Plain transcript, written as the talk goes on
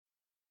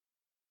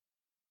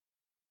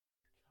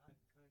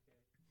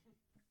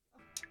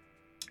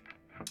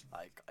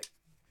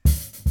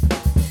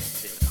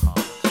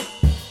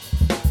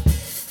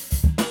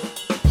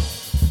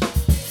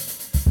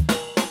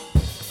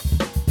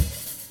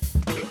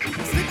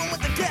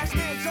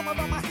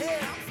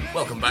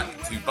Welcome back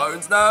to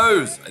Bones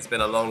Nose. It's been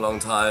a long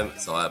time,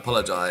 so I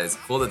apologise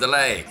for the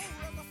delay.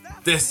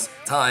 This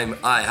time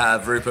I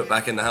have Rupert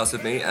back in the house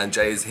with me, and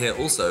Jay's here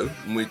also,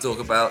 and we talk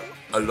about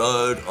a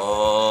load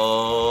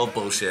of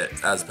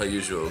bullshit, as per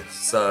usual.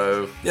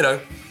 So,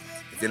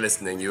 if you're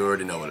listening, you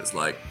already know what it's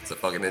like, so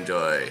fucking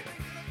enjoy.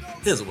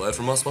 Here's a word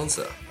from our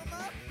sponsor.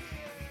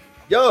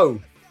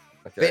 Yo,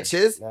 Okay.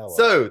 bitches.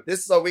 So, this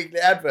is our weekly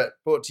advert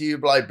brought to you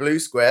by Blue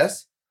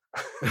Squares.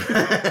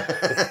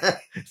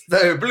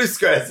 So, Blue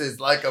Squares is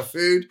like a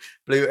food,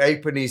 Blue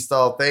Apron-y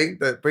style thing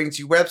that brings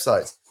you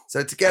websites.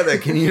 So, together,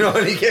 can you not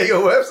only get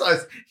your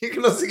websites, you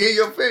can also get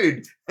your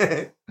food.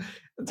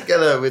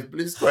 Together with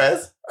Blue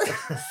Squares,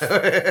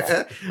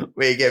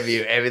 we give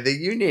you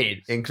everything you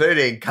need,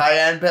 including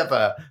cayenne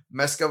pepper,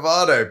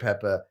 muscovado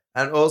pepper,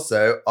 and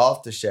also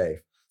aftershave.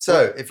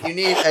 So if you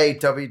need a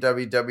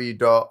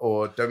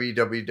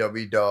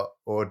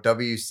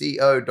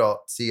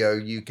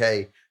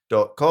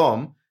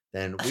www.wco.couk.com,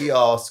 then we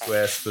are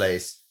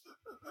Squarespace.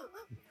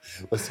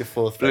 What's your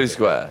fourth? Blue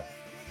Square.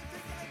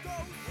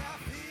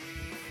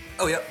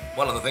 Oh yeah,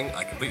 one other thing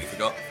I completely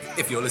forgot.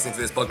 If you're listening to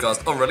this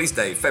podcast on release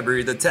day,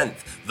 February the 10th,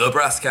 the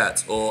Brass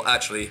Cats, or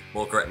actually,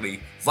 more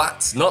correctly,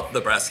 that's not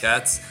the Brass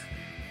Cats,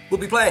 will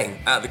be playing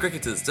at the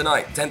Cricketers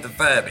tonight, 10th of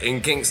Feb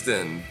in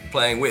Kingston,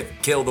 playing with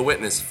Kill the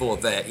Witness for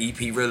their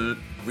EP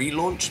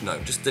relaunch? No,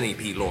 just an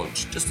EP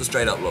launch, just a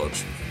straight up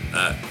launch.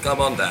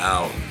 Come on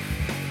down.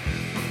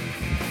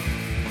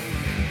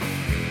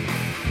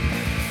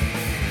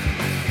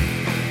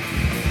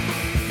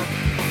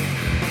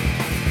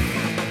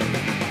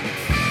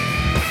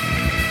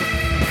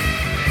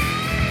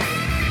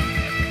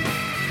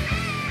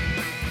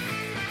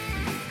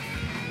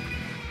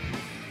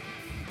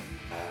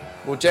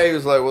 Well, Jay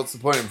was like, what's the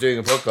point of doing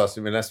a podcast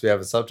unless we have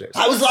a subject?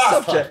 That was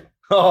last time.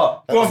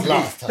 Oh, That was grumpy.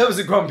 last time. That was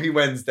a grumpy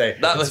Wednesday.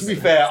 To be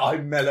fair, I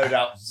mellowed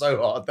out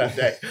so hard that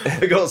day.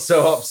 I got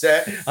so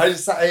upset. I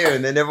just sat here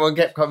and then everyone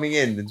kept coming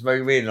in and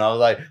smoking weed, and I was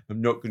like,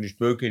 I'm not going to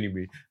smoke any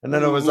weed. And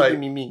then I was like,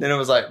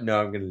 no,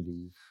 I'm going to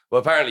leave.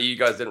 Well, apparently you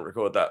guys didn't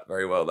record that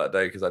very well that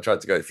day because I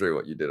tried to go through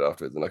what you did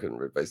afterwards and I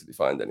couldn't basically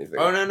find anything.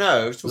 Oh,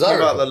 no. I was talking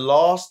about the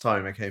last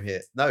time I came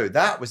here. No,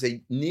 that was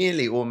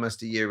nearly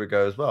almost a year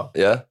ago as well.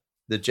 Yeah?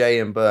 The Jay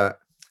and Bert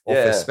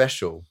office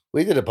special.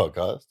 We did a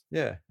podcast.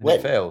 Yeah. And When?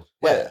 it failed.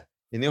 Where? Yeah.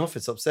 In the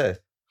office upstairs.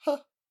 Huh.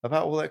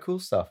 About all that cool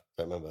stuff.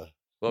 Don't remember.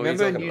 What were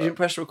Remember you when talking you about? didn't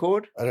press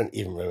record? I don't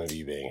even remember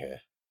you being here.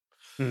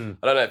 I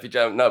don't know if you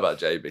know about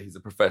Jay, but he's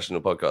a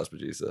professional podcast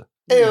producer.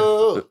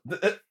 Ew.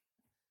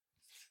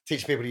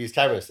 Teach people to use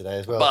cameras today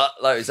as well. But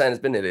like you're saying,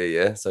 it's been nearly a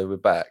year, so we're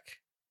back.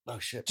 Oh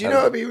shit! Do you know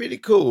what would be really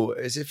cool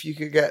is if you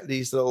could get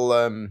these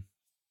little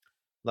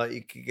like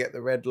you could get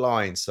the red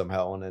lines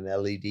somehow on an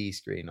LED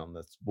screen on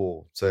the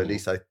wall. So at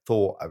least I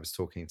thought I was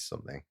talking to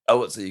something. Oh,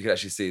 what? So you could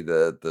actually see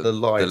the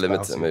lines limiter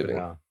bouncing moving.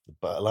 around. The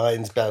butter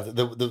lines,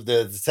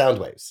 the sound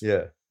waves.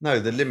 Yeah.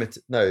 No, the limit.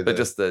 No, But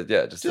just the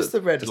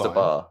red just line. a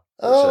bar.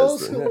 that Oh,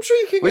 shows I'm the- sure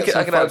you can get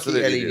I can some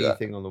absolutely do LED that.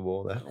 thing on the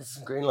wall there. There's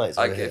some green lights.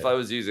 Like over if here. I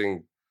was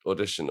using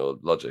Audition or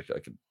Logic, I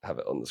could have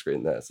it on the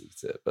screen there so you can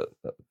see it. But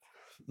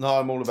No,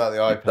 I'm all about the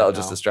iPad. that'll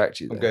just now. distract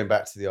you. I'm Then. going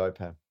back to the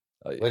iPad.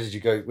 Oh, yeah. Where did you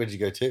go? Where did you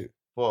go to?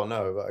 Well,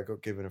 no, but I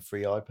got given a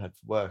free iPad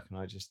for work, and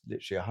I just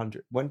literally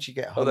 100. Once you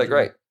get 100, Oh, they're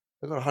great.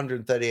 I got a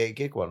 138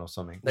 gig one or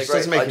something. They're Which great.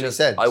 doesn't make any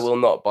sense. I will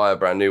not buy a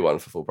brand new one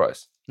for full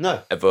price.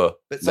 No, Ever.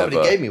 but somebody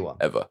Never. gave me one,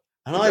 Ever.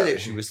 and I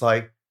literally was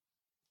like,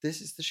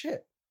 "This is the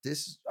shit.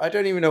 I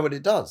don't even know what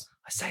it does."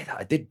 I say that.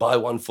 I did buy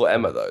one for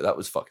Emma, though. That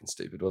was fucking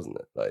stupid, wasn't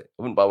it? Like,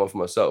 I wouldn't buy one for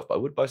myself, but I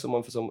would buy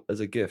someone for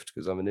as a gift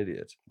because I'm an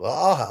idiot. Well,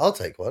 I'll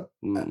take one.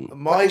 Mm.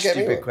 My you get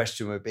me stupid one?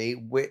 question would be,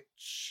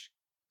 which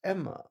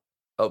Emma?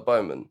 Oh,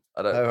 Bowman.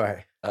 All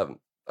right.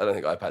 I don't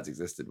think iPads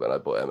existed when I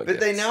bought Emma. But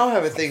they gifts. now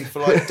have a thing for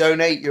like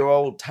donate your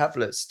old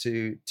tablets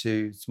to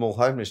small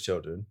homeless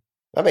children.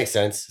 That makes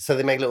sense. So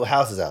they make little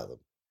houses out of them.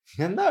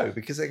 Yeah, no,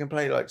 because they can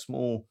play like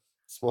small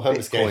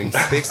Homeless games.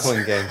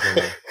 Bitcoin games on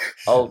them.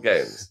 old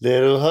games.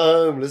 Little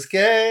homeless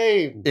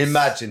games.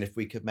 Imagine if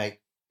we could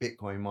make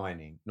Bitcoin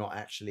mining not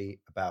actually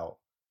about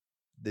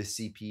the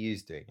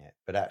CPUs doing it,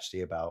 but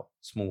actually about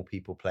small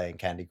people playing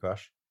Candy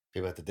Crush.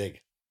 People have to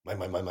dig. Mine.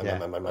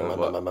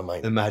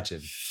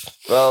 Imagine.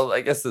 Well,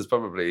 I guess there's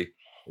probably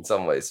in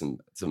some ways some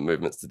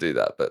movements to do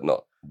that, but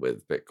not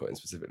with Bitcoin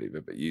specifically,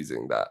 but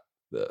using that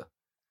the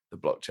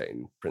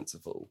blockchain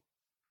principle.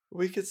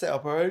 We could set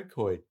up our own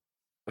coin.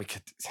 We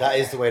could. That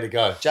is the way to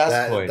go.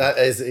 Jazz coin. That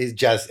is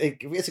jazz.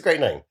 It's a great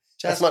name.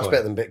 Jazz That's much coin.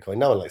 better than Bitcoin.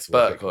 No one likes the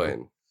word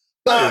Bitcoin.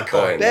 Bitcoin.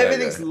 Bitcoin. But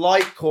everything's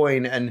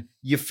Litecoin and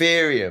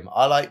Ethereum.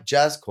 I like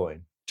Jazz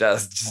coin.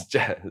 Jazz. It's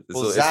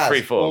Zaz,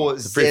 freeform. or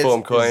It's a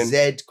freeform coin.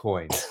 Z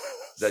coin.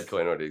 Z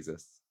coin already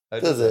exists.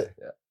 Does it?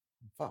 Yeah.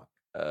 Fuck.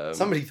 Somebody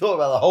Somebody thought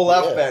about the whole Yeah.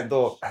 alphabet and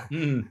thought,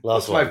 Last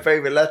what's my one.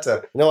 favorite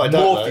letter? No, I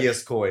don't.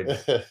 Morpheus coin.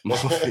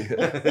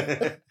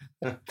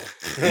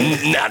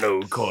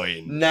 Nano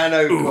coin.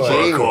 Nano Uber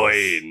coin.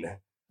 coin.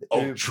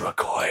 Ultra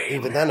coin.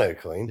 Even nano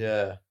coin.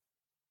 Yeah.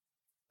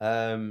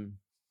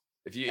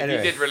 If you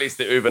Anyway. did release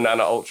the Uber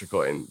Nano Ultra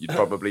coin, you'd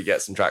probably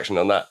get some traction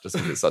on that just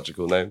because it's such a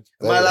cool name.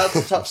 Am I allowed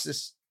to touch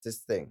this this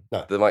thing.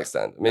 The mic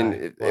stand. I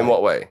mean, No. in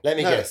what way? Let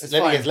me No, guess. it's Let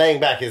me fine. guess. Laying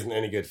back isn't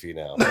any good for you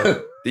now.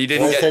 You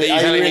didn't Are get. you You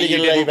telling really me you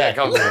gonna lay didn't get back?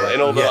 comfortable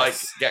in order to like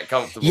Yes. get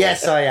comfortable?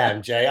 Yes, I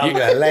am, Jay. I'm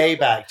going to lay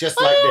back just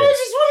like I this.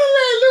 just want to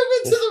lay a little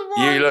bit to the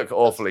right. You look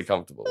awfully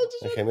comfortable.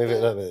 Okay, move it a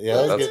little bit. Yeah,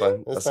 That's good.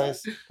 fine. That's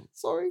That's nice.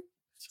 Sorry.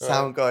 It's all right.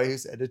 Sound guy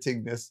who's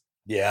editing this.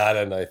 Yeah, I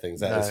don't know things.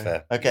 That is No.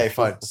 fair. Okay,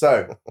 fine.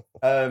 So,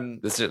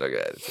 This shit look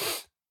good.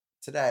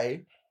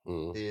 today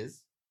Mm.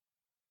 is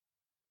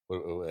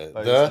Bones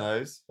Bones the?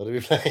 Nose. What are we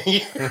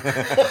playing?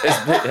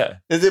 Yeah,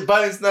 Is it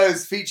Bones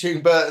Nose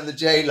featuring Bert and the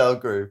J-Lo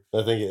group?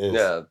 I think it is.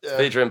 yeah. Yeah.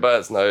 Featuring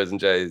Bert's nose and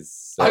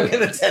Jay's. I'm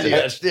going to tell you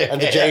actually. And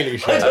the J-Lo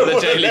show. I And don't the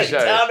wanna Jaylee lay Show.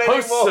 down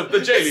Hosts anymore. of the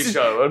Jaylee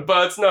Show and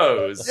Bert's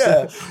nose.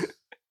 Yeah.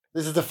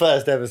 This is the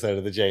first episode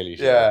of the J-Lo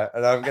show. Yeah,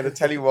 and I'm going to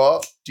tell you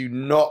what, do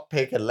not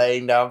pick a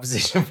laying down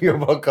position for your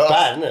podcast.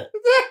 Bad, isn't it?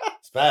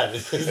 It's bad.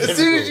 As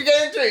soon as you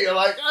get into it, you're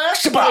like, I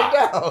have to lay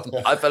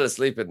down. I fell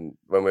asleep when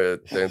we were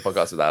doing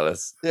podcasts with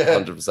Alice. Yeah.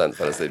 100%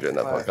 fell asleep during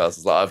that Right. podcast.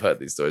 It's like, I've heard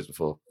these stories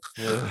before.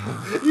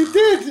 You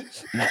did.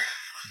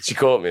 She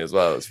caught me as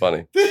well. It's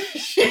funny.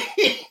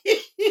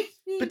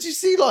 But you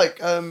see, like,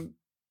 Bert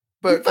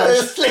Fell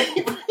Kreischer,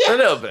 asleep. A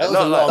little bit. That was,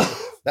 Not a like, long,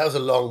 that was a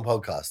long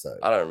podcast, though.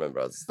 I don't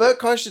remember. Bert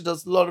Kreischer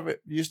does a lot of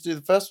it. Used to do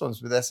the first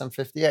ones with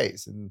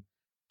SM58s and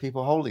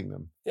people holding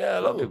them. Yeah,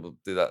 a lot of people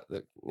do that.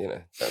 That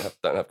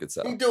don't have good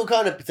You can sound. do all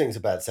kind of things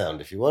with bad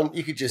sound if you want.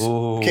 You could just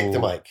kick the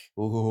mic.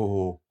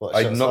 Ooh. What,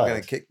 I'm shot not aside?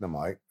 going to kick the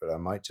mic, but I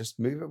might just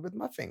move it with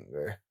my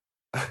finger.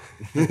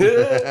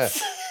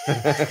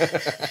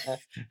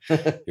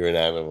 You're an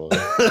animal.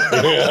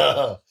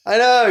 I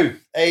know.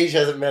 Age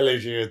hasn't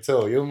mellowed you at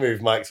all. You'll move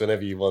mics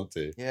whenever you want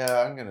to. Yeah,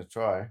 I'm going to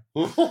try.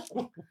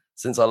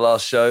 Since our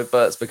last show,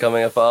 Bert's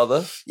becoming a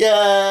father.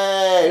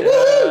 Yay! Woo!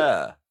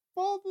 Yeah.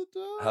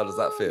 Fatherdom. How does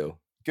that feel?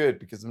 Good,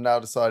 because I've now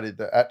decided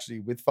that actually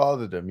with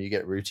fatherdom, you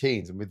get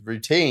routines. And with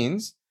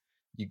routines,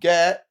 you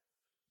get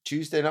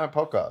Tuesday night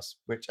podcasts,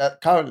 which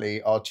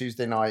currently are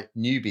Tuesday night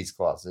newbies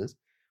classes,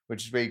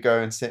 which is where you go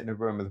and sit in a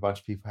room with a bunch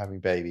of people having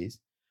babies.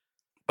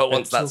 But And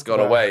once that's talk gone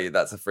about- away,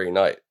 that's a free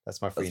night.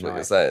 That's my free That's what night.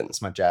 you're saying.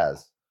 That's my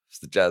jazz. It's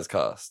the jazz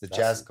cast. The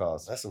That's- jazz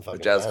cast. That's some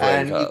fucking jazz bad. playing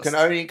And you cast. can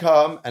only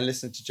come and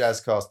listen to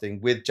jazz casting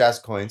with jazz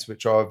coins,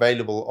 which are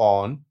available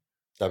on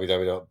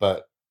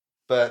www.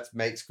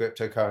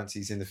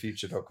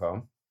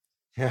 bertmakescryptocurrenciesinthefuture.com.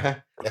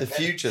 The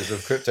futures of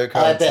cryptocurrency.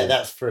 I bet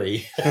that's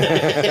free.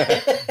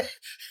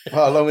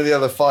 Well, along with the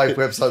other 5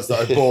 websites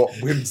that I bought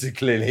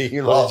whimsically.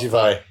 What did you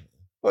buy?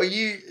 Well,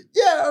 I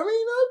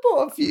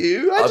bought a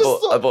few. I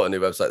thought, bought a new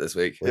website this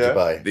week. What did you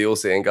buy?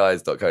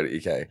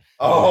 TheAllSeeingGuys.co.uk.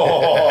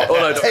 oh, Oh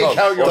no, take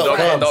out your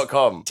friends.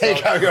 .com.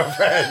 Take out your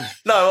friend.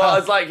 No, well, I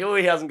was like, oh,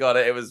 he hasn't got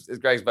it. It's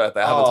Greg's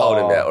birthday. I haven't told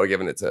him yet or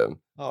given it to him.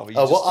 Oh,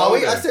 Oh, what are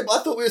we? I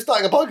thought we were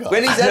starting a podcast.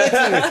 When he's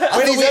editing this,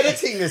 thought we-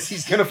 editing this,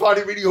 he's going to find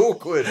it really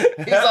awkward. He's like,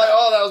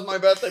 oh, that was my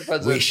birthday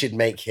present. we should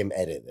make him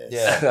edit this.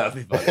 Yeah.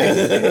 That'd be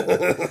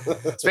funny.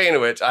 Speaking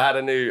of which, I had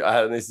a new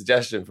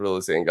suggestion for all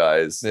the seeing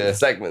guys Yeah.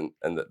 segment,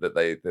 and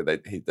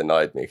that he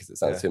denied me because it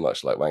sounds Yeah. too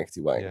much like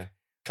wankety wank. Yeah.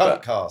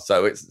 But- Cunt cast.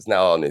 So it's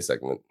now our new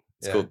segment.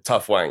 It's Yeah. called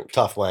Tough Wank.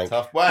 Tough wank.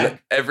 Tough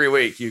wank. Every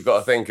week you've got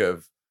to think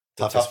of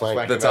Toughest wank.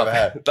 wank the I've tough. ever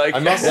had. Like- I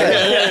must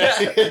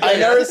say, I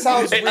know it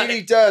sounds It-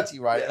 really dirty,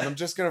 right? And I'm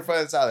just going to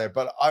throw this out there,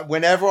 but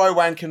whenever I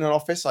wank in an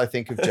office, I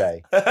think of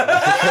Jay.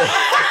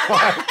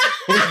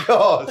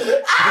 Because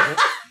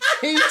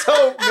he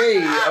told me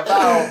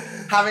about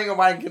having a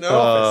wank in an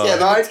office. Yeah,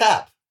 And the I-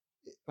 McTap.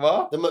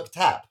 What? The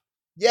McTap.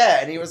 Yeah,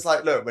 and he was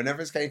like, look,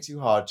 whenever it's getting too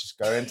hard, just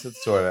go into the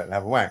toilet and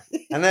have a wank.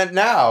 And then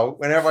now,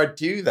 whenever I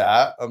do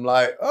that, I'm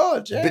like, oh,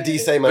 Jay. But do you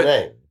say my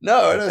name? No,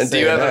 I don't And do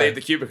say you ever no. leave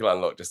the cubicle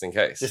unlocked just in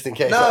case? Just in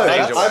case. No, I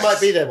that's-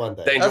 might be there one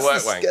day. Danger That's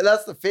work the, wank.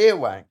 that's the fear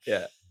wank.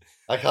 Yeah.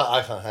 I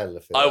can't handle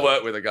it. I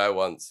worked with a guy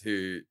once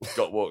who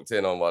got walked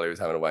in on while he was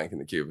having a wank in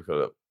the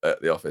cubicle at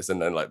the office,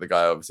 and then like the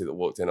guy obviously that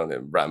walked in on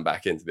him ran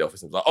back into the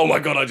office and was like, "Oh my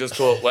god, I just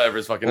caught whatever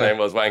his fucking name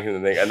was wanking the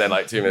thing," and then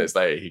like 2 minutes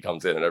later he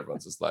comes in and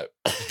everyone's just like,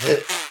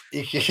 yeah,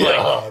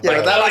 but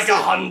like that like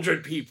was-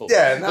 100 people.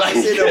 Yeah, and that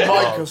was in a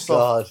God.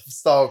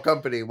 Microsoft-style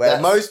company where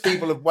That's- most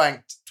people have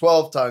wanked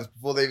 12 times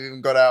before they've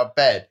even got out of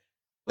bed.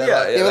 They're Yeah,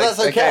 like, yeah, but like- that's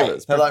they're okay.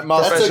 gamers. They're like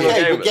That's professional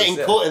okay, gamers, but getting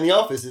yeah. caught in the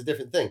office is a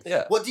different thing.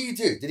 Yeah. What do you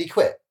do? Did he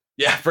quit?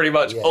 Yeah, pretty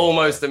much Yeah,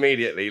 almost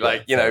immediately.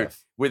 Like, you fair know, enough.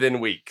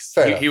 within weeks.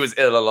 Fair He enough. was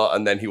ill a lot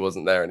and then he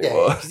wasn't there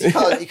anymore. Yeah,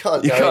 'cause you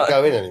can't, You can't.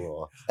 go in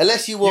anymore.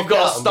 Unless you walk You've got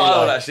out to and be style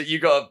like, that shit. You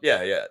got to,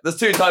 yeah. There's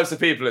 2 types of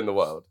people in the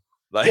world.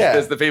 Like, Yeah.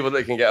 there's the people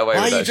that can get away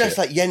why with are you that dressed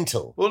shit. like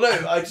Yentl? Well, no,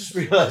 I just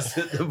realised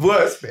that the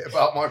worst bit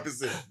about my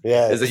position.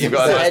 Yeah. Is that you've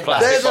got a nice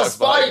plastic There's a box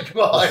behind spike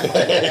behind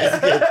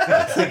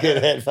It's a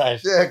good head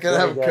fashion. Yeah, can I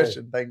have a There you go.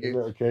 cushion? Thank A you.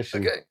 little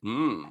cushion. Okay.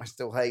 Mm. I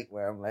still hate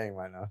where I'm laying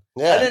right now.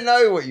 I Yeah. didn't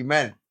know what you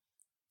meant.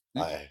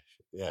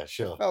 Yeah,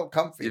 sure. Felt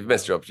comfy. You've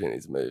missed your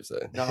opportunity to move, so.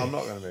 No, I'm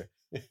not going to move.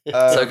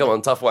 So come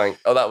on, tough wank.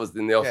 Oh, that was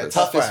in the office.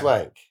 tough Toughest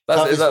wank.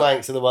 That's- Toughest is that-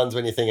 wanks are the ones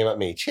when you're thinking about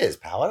me. Cheers,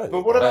 pal. I don't But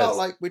need what that. about,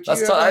 like, would you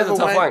That's ever that is have a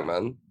tough wank?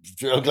 wank,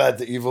 man. I'm glad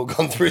that you've all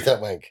gone through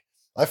that wank.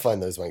 I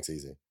find those wanks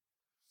easy.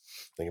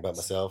 Think about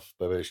myself,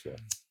 babushka.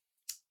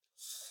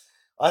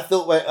 I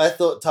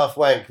thought tough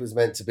wank was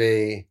meant to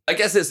be I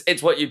guess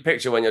it's what you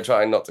picture when you're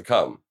trying not to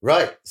come.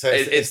 right. So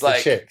it's like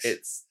the chicks.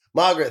 it's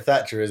Margaret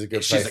Thatcher is a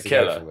good. she's place a to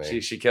go for killer.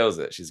 me. She kills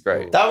it. She's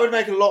great. That would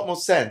make a lot more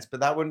sense,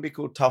 but that wouldn't be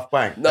called tough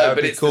wank. That No, would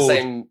but be it's the called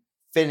same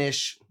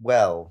finish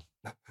well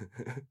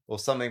or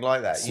something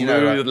like that.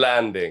 smooth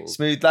landing.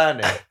 Smooth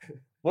landing.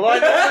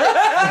 What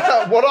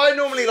I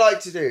normally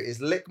like to do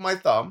is lick my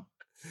thumb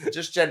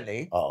just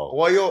gently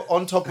while you're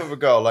on top of a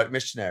girl like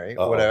missionary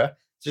or whatever.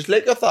 Just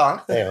lick your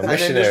thumb. Hang on, and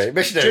then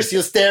missionary. just-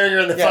 You're staring her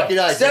in the fucking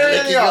eye. Staring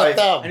in the licking eye, your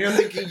thumb. and you're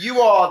thinking, you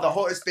are the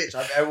hottest bitch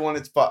I've ever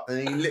wanted to fuck. And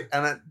then you lick,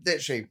 and I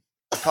literally,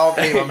 I can't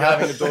believe I'm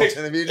having a daughter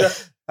in the future.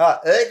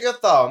 Lick your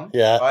thumb,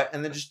 Yeah. right,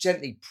 and then just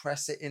gently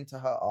press it into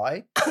her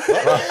eye.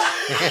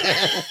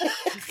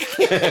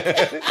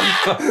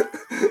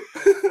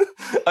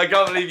 I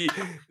can't believe you,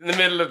 in the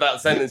middle of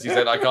that sentence, you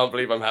said, I can't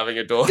believe I'm having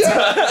a daughter.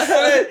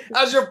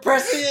 As you're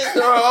pressing it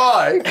into her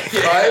eye,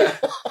 right?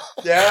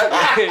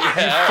 Yeah.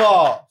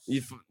 Yeah.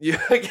 You fart. You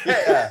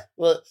Yeah.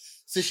 Well,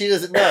 so she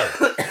doesn't know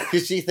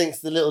because she thinks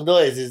the little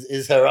noise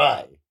is her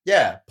eye.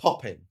 Yeah,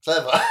 popping.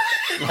 Clever.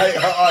 Like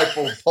her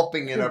eyeball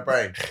popping in her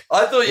brain.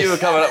 I thought you were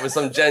coming up with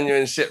some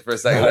genuine shit for a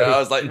second. I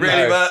was like, really,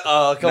 No. Bert?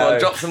 Oh, come on,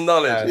 drop some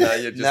knowledge. No, No,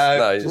 you're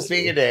just... just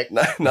being a dick.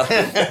 No, no.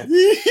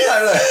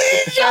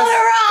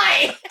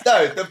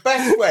 No, the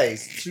best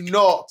ways to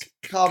not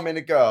come in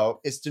a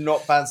girl is to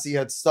not fancy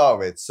her to start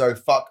with. So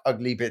fuck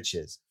ugly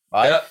bitches,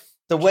 right? Yep.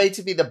 The way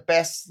to be the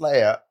best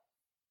slayer,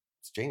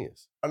 It's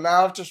genius. and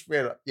now I've just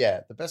realized,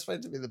 the best way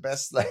to be the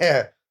best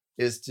slayer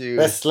is to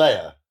Best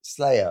slayer,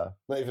 slayer.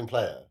 not even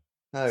player.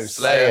 No,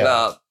 Slayer, slayer.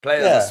 nah.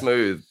 Players Yeah. are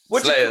smooth.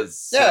 What do you-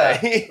 Slayers. Yeah.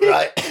 slay.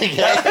 Right.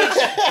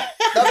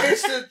 That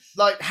bitch that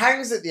like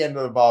hangs at the end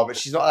of the bar, but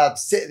she's not allowed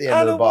to sit at the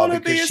end of the bar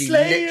because she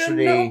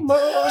literally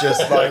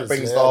just like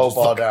brings the whole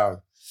bar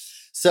down.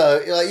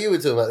 So, like you were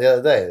talking about the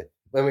other day,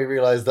 when we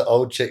realised that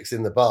old chicks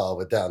in the bar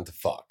were down to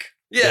fuck.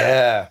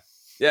 Yeah.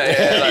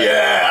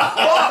 Yeah.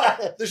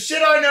 What? The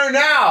shit I know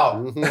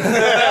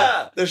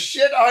now. The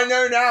shit I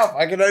know now. If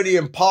I can only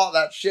impart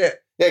that shit.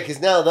 Yeah,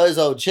 because now those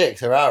old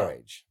chicks are our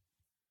age.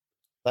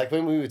 Like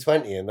when we were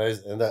 20 and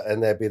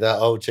there'd be that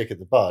old chick at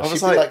the bar. I was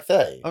She'd be like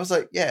 30. I was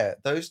like, yeah,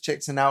 those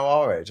chicks are now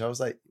our age. I was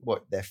like,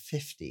 what? They're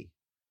 50.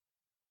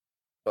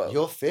 Well,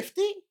 You're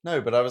 50? No,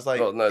 but I was like,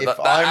 well, no, if that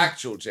I'm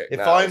actual chick. if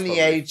now I'm is the probably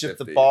age of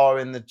the 50. bar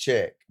and the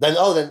chick, Then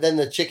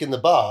the chick in the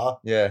bar.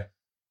 yeah,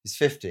 is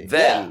 50.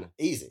 Then. Yeah,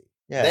 easy.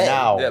 Yeah, then.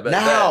 now. Yeah, but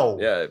now. then.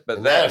 Yeah, but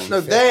And now then. she's No,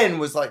 50. then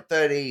was like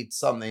 30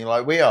 something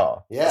like we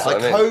are. Yeah. It's like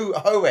That's what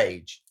ho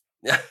age.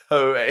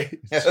 Ho age.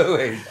 Ho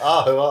age.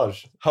 Ah,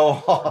 Huage.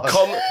 Ho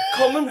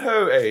Common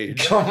ho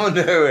age. Come on,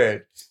 do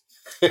it.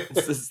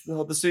 It's this,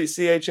 the sweet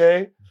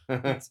CHA.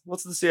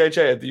 What's the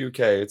CHA of the UK?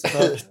 It's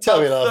about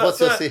Tell me, love, what's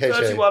your CHA?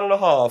 31 and a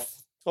half.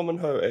 Common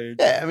ho age.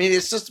 Yeah, I mean,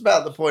 it's just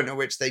about the point at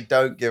which they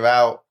don't give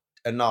out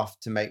enough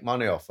to make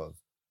money off of.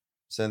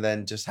 So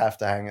then just have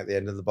to hang at the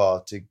end of the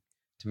bar to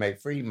make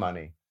free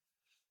money.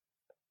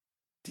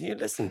 Do you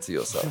listen to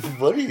yourself?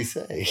 What do you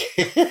say?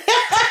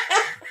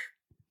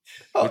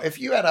 Oh, if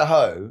you had a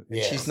hoe and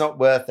Yes. she's not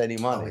worth any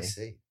Oh, money. I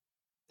see.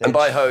 And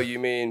by ho, you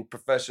mean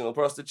professional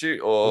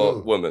prostitute or Ooh.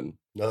 woman?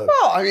 No.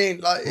 Well, I mean,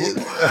 like,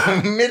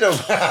 middle.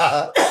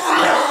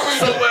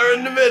 Somewhere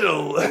in the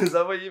middle. Is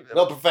that what you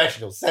Not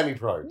professional,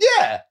 semi-pro.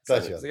 Yeah.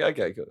 Gotcha.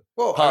 Okay, cool.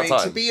 Well, I mean, to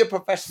Part-time. be a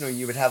professional,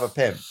 you would have a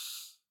pimp.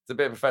 To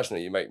be a professional,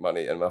 you make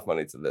money, enough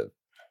money to live.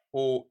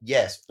 Or,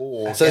 yes,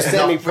 or So get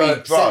enough semi-pro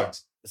free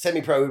drugs.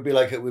 Semi-pro would be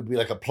like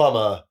a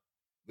plumber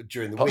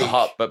during the week,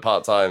 But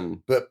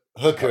part-time. but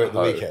hooker at the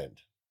Ho. weekend.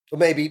 Or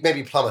maybe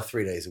plumber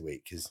 3 days a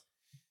week, because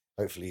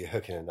hopefully you're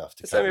hooking enough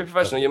to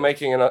Semi-professional, you're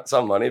making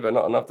some money, but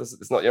not enough.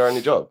 It's not your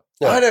only job.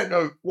 Yeah. I don't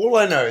know. All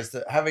I know is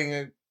that having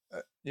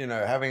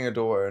a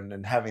daughter and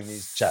then having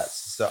these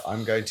chats is that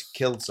I'm going to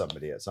kill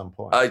somebody at some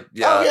point. Oh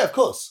yeah, of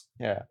course.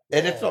 Yeah.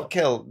 And if Yeah. not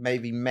kill,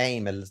 maybe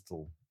maim a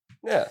little.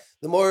 Yeah.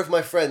 The more of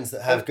my friends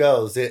that have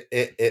girls,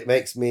 it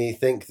makes me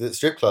think that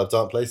strip clubs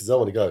aren't places I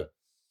want to go.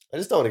 I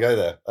just don't want to go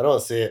there. I don't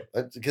want to see it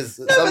because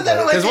but then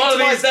I Because get one of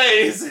to these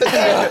days. Do you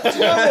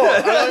know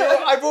what?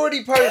 I've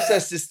already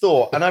processed this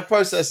thought,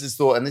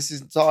 and this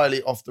is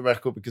entirely off the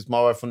record because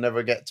my wife will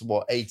never get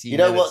to 18 You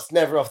know minutes. what's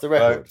never off the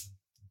record?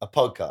 A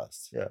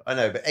podcast. Yeah, I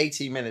know, but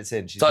 18 minutes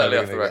in, she's Totally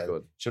never off the gonna get it.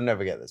 record. She'll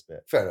never get this bit.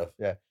 Fair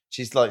enough.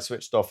 She's like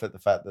switched off at the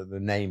fact that the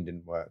name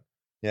didn't work.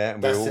 Yeah,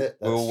 and That's we're it.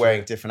 all That's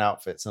wearing true. different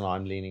outfits, and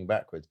I'm leaning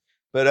backwards.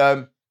 But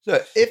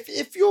look,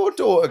 if your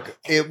daughter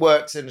it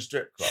works in a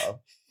strip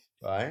club,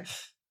 right?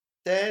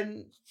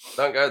 Then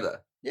Don't go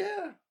there.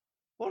 yeah,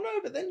 well, no,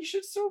 but then you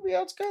should still be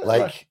able to go there.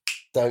 Like,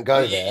 don't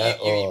go there.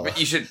 or... But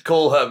you should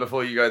call her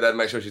before you go there and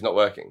make sure she's not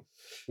working.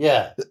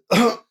 Yeah.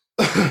 No,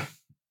 I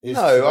Is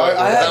had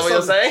that what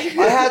you're something- saying?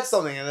 I had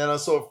something, and then I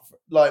sort of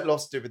like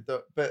lost it with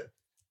the. But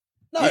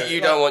no, you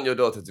don't want your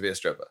daughter to be a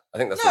stripper. I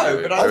think that's No, what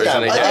you but I'm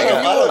originally down.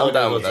 did. I'm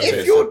down with that. If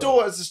too. your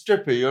daughter's a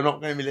stripper, you're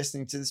not going to be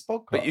listening to this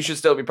podcast. But you should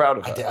still be proud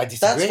of her. I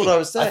disagree. That's what I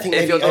was saying. I think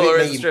If your maybe- I daughter think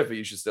is a maybe- stripper,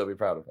 you should still be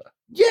proud of her.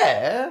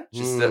 Yeah,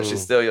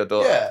 She's still your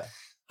daughter. yeah.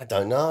 I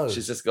don't know.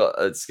 She's just got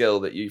a skill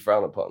that you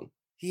frown upon.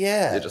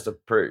 yeah. You're just a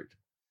prude.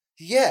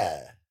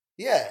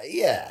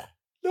 Yeah.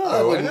 No, I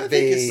I wouldn't don't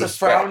think it's be the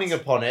frowning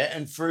upon it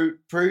and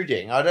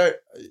pruding. I don't,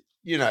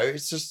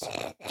 it's just.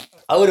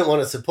 I wouldn't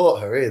want to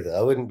support her either.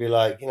 I wouldn't be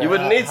like, You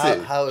wouldn't need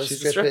to. How is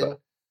She's a stripping? stripper.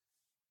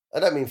 I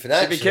don't mean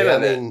financially.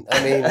 killing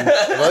I mean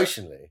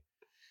emotionally.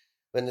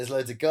 When there's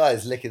loads of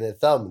guys licking their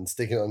thumb and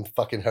sticking it on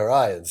fucking her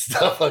eye and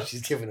stuff while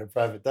she's giving a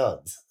private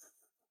dance.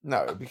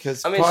 No,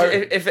 because I mean,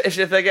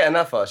 if they get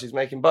enough her, she's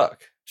making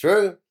buck.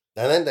 True.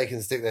 And then they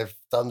can stick their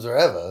thumbs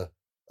wherever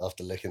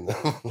after licking them.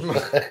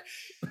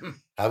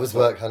 How was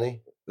work,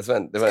 honey? They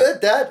went. Good,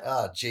 Dad.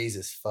 Oh,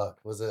 Jesus, fuck.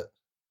 Was it?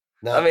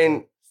 No. I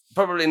mean,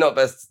 probably not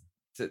best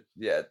to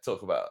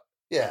talk about.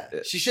 yeah.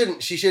 it. She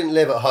shouldn't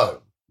live at home.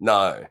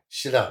 No,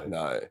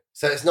 No.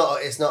 So it's not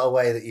a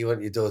way that you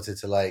want your daughter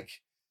to like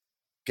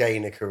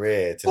gain a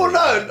career. To Well, leave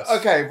no, the house.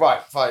 okay,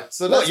 right, fine.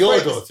 So Not let's your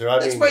break daughter.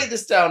 Let's break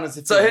this down as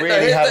if so you're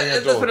really having a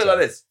let's daughter. put it like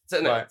this.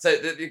 So, Right. so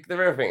the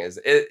real thing is,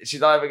 she's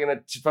probably gonna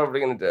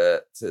do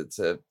it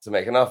to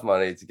make enough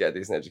money to get a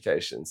decent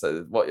education.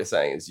 So what you're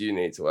saying is, you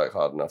need to work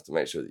hard enough to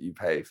make sure that you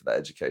pay for that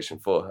education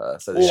for her,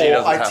 so that she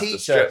doesn't have to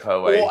strip her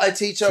way. Or I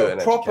teach her to a an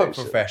proper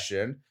education.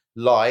 profession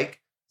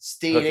like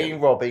stealing, Hooking.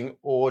 robbing,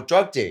 or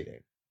drug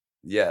dealing.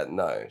 Yeah,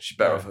 no, she's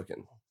better No. off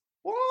hooking.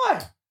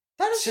 Why?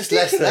 That is It's just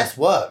ridiculous. less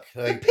work.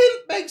 The Like,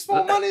 pimp makes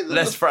more money than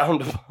Less the...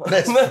 frowned upon.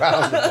 Less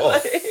frowned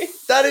upon.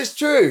 That is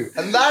true,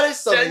 and that is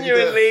something.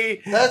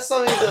 Genuinely. That's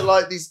something that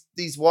like these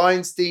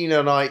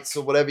Weinsteinites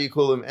or whatever you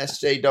call them,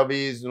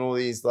 SJWs and all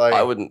these like.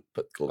 I wouldn't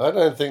put. I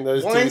don't think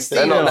those two Weinstein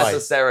They're not Nice.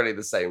 necessarily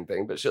the same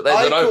thing, but there's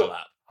I an call-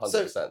 overlap.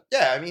 100%.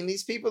 Yeah, I mean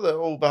these people that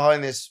are all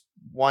behind this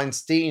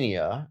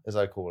Weinsteinia, as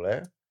I call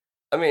it.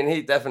 I mean,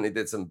 he definitely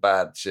did some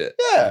bad shit.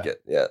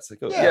 Yeah. So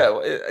cool. Yeah. Yeah,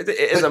 well, it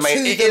is but a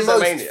mania. two It the is a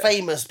most mania.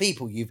 famous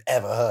people you've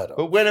ever heard of.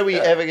 But when are we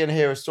Yeah. ever going to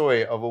hear a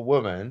story of a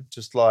woman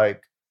just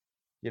like,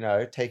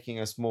 taking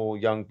a small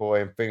young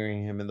boy and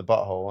fingering him in the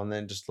butthole and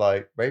then just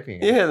like raping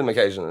him? You hear them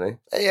occasionally.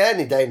 Yeah,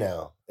 any day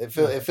now. It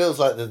feels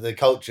like the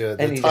culture,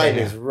 the Any day time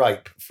now. is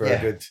ripe for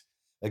Yeah.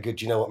 a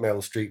good. You know what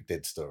Meryl Streep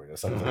did story or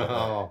something like that.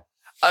 Oh.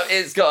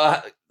 It's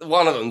got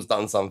one of them's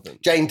done something.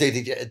 Jane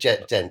Doody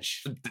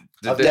Dench.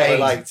 I've Dane. never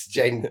liked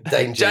Jane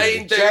Jane Doody.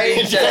 Doody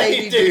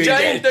Jane Doody Doody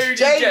Doody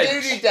Jane Dench.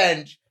 Doody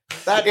Dench.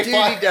 That If Doody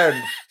I-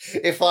 Dench.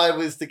 If I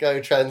was to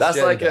go transgender, That's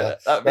like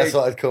that's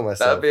what I'd call that'd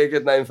myself. be a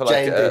good name for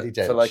like Jane Doody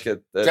Dench. for like a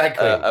Drag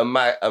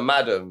queen. a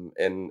madam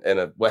in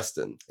a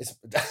western. It's-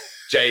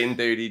 Jane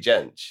Doody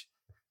Jench.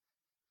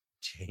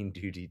 Jane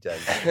Doody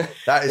Dench.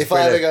 That is if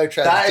I ever brilliant.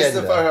 go transgender, That is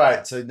the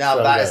right. So now So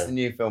I'm that is going. the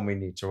new film we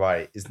need to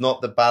write. It's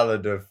not the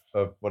ballad of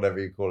whatever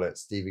you call it,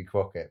 Stevie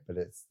Crockett, but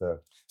it's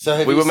the so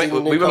have We you were seen the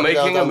new we were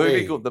Crocodile making a movie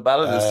Dundee, called The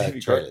Ballad of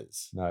Stevie Crockett.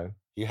 trailers. no.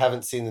 You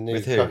haven't seen the new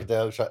With who?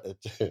 Crocodile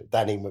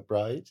Danny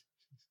McBride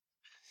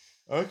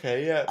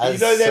Okay, yeah. As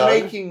They're son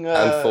making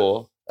And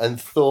four. and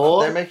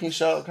Thor They're making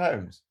Sherlock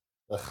Holmes.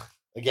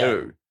 again.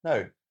 Who?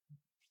 No,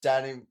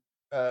 Danny.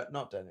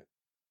 Not Danny.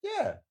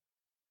 Yeah.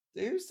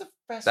 Who's the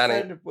best Danny.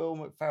 friend of Will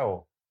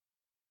McFarrell?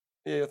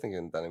 Yeah, you're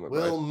thinking Danny McBride.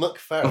 Will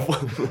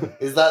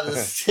McFarrell. is that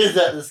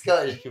the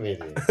Scottish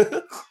comedian?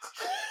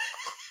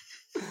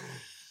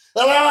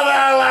 Hello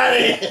there,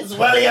 laddie. It's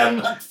William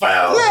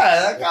McFarrell.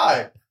 Yeah, that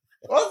guy.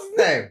 What's his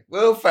name?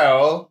 Will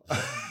Ferrell.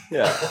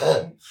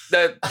 Yeah.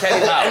 No,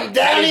 Kenny Powers. And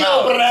Danny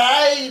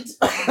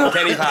McBride.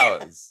 Kenny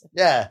Powers.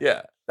 Yeah.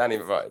 Yeah, Danny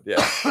McBride.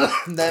 Yeah.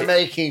 They're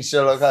making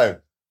Sherlock Holmes.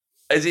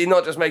 Is he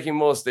not just making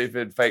more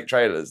stupid fake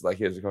trailers like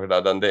he was with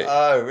Crocodile Dundee?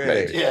 Oh,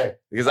 really? Maybe. Yeah.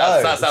 Because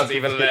Oh. that sounds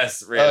even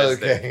less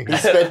realistic. Okay. He's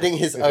spending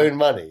his own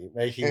money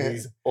making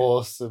these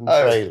awesome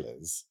Oh.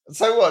 trailers.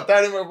 So what?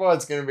 Danny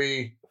McBride's going to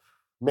be...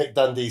 Mick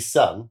Dundee's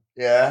son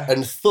Yeah.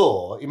 and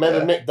Thor. You remember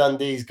Yeah. Mick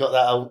Dundee's got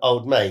that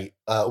old mate,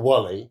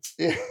 Wally.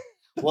 Yeah.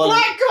 Wally.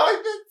 Black guy.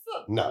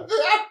 No.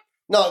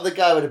 Not the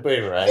guy with the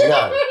boomerang.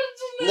 No.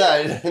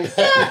 No.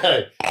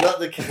 Not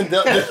the Which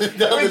limo.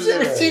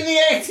 in the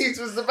 80s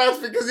was the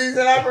best because he's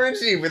an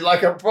Aborigine with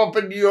like a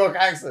proper New York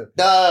accent.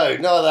 No,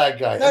 not that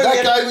guy. No, that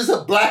yeah. guy was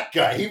a black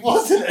guy. He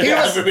wasn't an He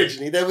was-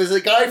 Aborigine. There was a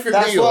guy from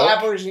That's New what York.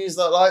 Aborigines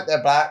look like.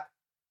 They're black.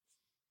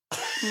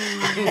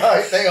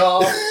 Right, they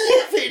are.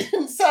 He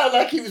didn't sound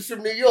like he was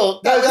from New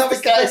York. No, That was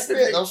the guy best from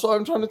bit. New York. That's what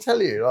I'm trying to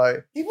tell you.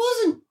 Like, He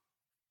wasn't.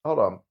 hold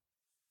on.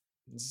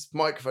 This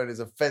microphone is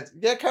offensive.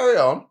 Yeah, carry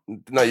on.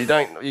 No, you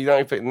don't. You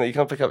don't. You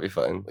can't pick up your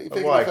phone. What are you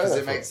picking Why? your phone Because up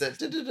it for? makes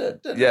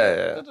it.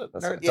 Yeah. No,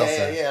 That's it right. Yeah,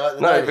 doesn't. like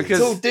the No, 90s. because-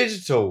 It's all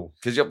digital.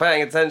 Because you're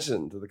paying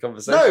attention to the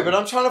conversation. No, but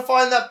I'm trying to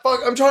find that fuck.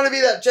 I'm trying to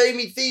be that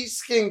Jamie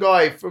Thiefskin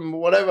guy from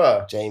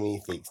whatever.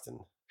 Jamie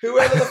Theakston.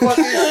 Whoever the fuck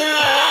is.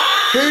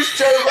 Who's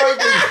Joe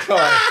Rogan's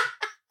guy?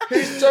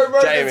 Who's Joe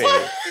Rogan's Jamie.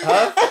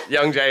 Huh?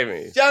 Young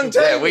Jamie. Young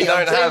Jamie. Yeah, we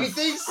don't Jamie have.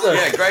 Thiefston.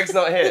 Yeah, Greg's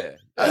not here.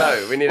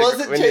 No, we need.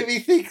 Wasn't we Jamie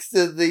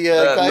Theakston the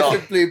guy no.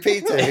 from Blue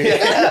Peter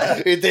Yeah.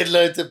 who did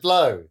Learn to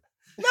Blow?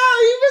 No,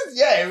 he was.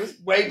 Yeah, it was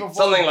way before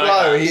Something like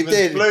Blow. that. He He was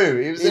did.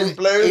 Blue. He was in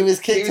Blue. He was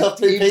kicked off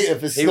Blue Peter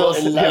for he wasn't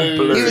snorting in loads.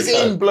 Blue. He was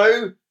in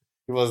Blue.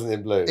 He wasn't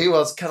in Blue. He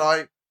was. Can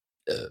I?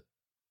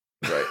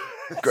 Great,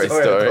 great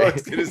Sorry, I story.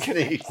 was gonna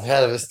sneeze.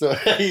 Hell of a story.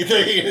 You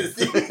think you're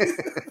gonna see?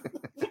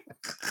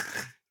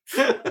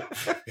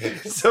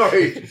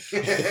 Sorry.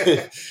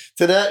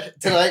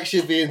 Tonight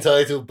should be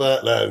entitled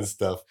Bert Learns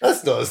Stuff.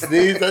 That's not a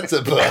sneeze, that's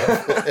a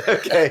burp.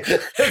 Okay.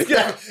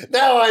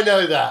 now I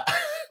know that.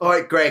 All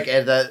right, Greg,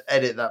 edit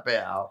that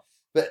bit out.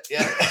 But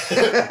yeah,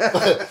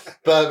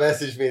 Bert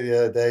messaged me the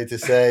other day to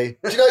say,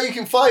 do you know you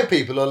can find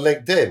people on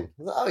LinkedIn? I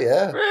was like, oh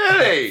yeah.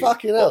 Really?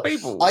 Fucking hell. What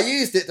people? I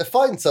used it to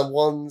find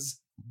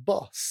someone's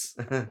boss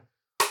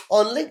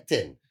on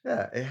LinkedIn.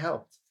 Yeah, it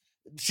helped.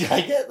 Did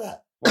I get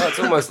that? Well, it's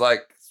almost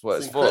like what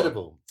it's for.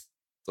 Incredible.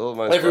 It's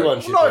almost Everyone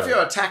like, should Well, know. if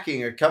you're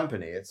attacking a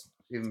company, it's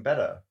even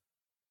better.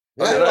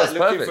 Yeah, You're that's like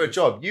looking perfect. for a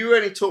job. You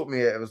only taught me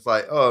it was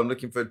like, oh, I'm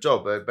looking for a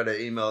job. I better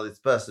email this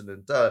person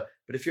and But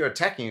if you're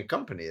attacking a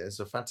company, it's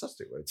a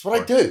fantastic way. That's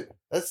what I do.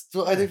 That's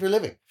what I do for a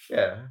living.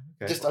 Yeah.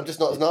 Okay. I'm just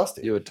not as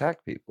nasty. you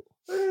attack people.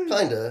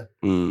 Kinda.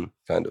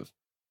 Kind of.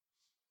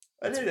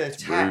 I did an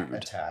It's attack.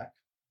 rude. It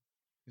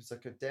was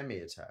like a demi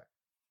attack.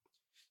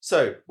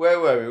 So where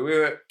were we? We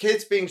were at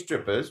kids being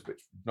strippers, which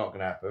is not going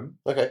to happen.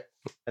 Okay.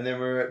 And then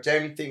we were at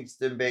Jamie thinks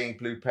them being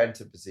blue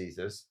penta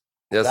diseases.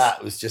 Yes.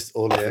 That was just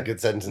all of Yeah. the good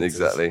sentences.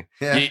 Exactly.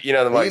 Yeah. You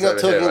know the Are you mic's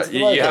not over here, talking right? into the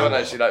You mic haven't anymore?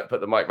 actually like put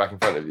the mic back in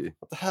front of you.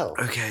 What the hell?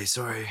 Okay,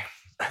 sorry.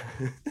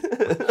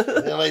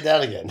 Then lay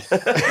down again.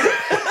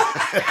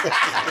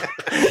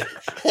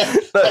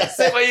 Look,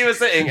 sit where you were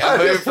sitting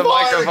and move the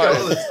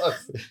microphone.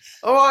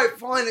 All right,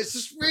 fine. It's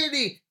just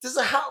really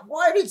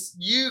why does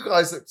you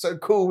guys look so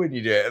cool when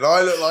you do it, and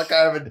I look like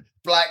I have a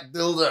black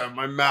dildo in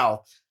my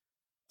mouth?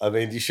 I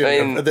mean, you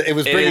shouldn't. I mean, it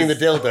was it bringing is-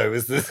 the dildo.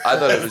 Was the? I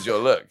thought it was your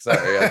look.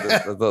 Sorry, I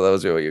thought that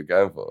was what you were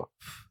going for.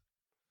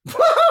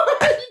 Why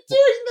are you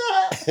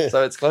doing that?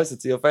 So it's closer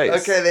to your face.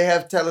 Okay, they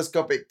have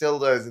telescopic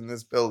dildos in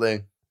this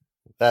building.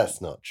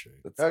 That's not true.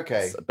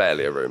 Okay, It's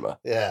barely a rumor.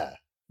 Yeah.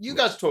 you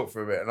guys talk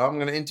for a bit, and I'm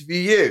going to interview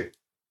you.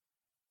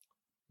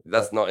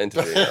 That's not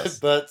interviewing us.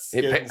 But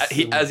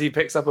As he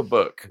picks up a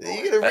book.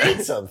 you're gonna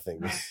read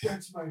something.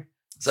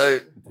 So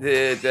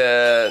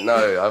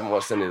no, I haven't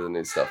watched any of the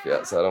new stuff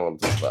yet, so I don't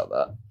want to talk about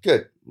that.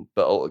 Good.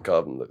 But Altered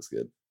Carbon looks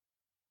good.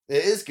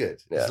 It is good.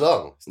 Yeah. It's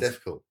long. It's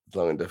difficult. It's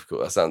long and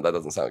difficult. That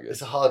doesn't sound good.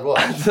 It's a hard watch.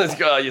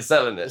 Oh, you're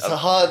selling it. It's a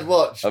hard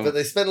watch, but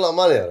they spend a lot of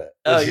money on it.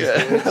 Oh, which is-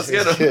 yeah. which That's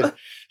is good.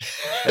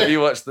 Have you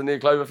watched the new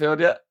Cloverfield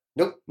yet?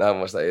 Nope. No, I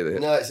haven't watched that either.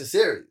 No, it's a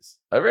series.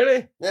 Oh,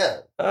 really? Yeah,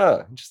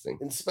 Oh, interesting.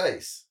 in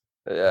space.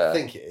 I Yeah.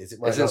 think it is. It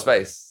might It's in not be.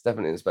 space. It's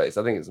definitely in space.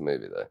 I think it's a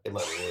movie, though. It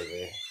might be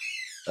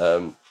a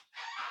movie.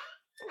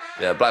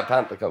 Yeah, Black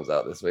Panther comes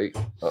out this week.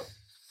 Oh,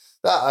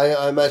 That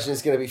I imagine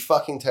is going to be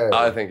fucking terrible.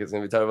 I think it's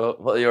going to be terrible.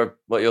 What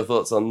are your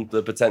thoughts on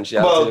the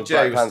potentiality of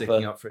Black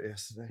Panther? up for it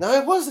yesterday. No,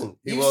 it wasn't.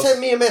 It You was. sent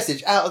me a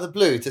message out of the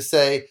blue to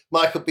say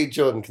Michael B.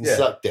 Jordan can Yeah.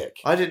 suck dick.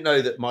 I didn't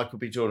know that Michael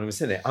B. Jordan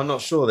was in it. I'm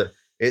not sure that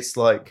it's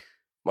like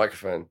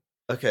Microphone.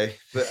 okay,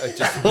 but I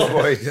just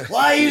avoid.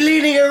 Why are you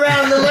leaning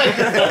around the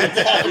microphone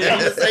to have a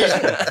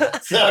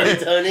conversation? Sorry,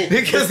 Tony.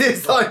 Because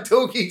it's like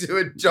talking to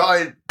a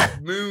giant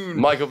moon.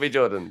 Michael B.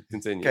 Jordan.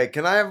 Continue. Okay,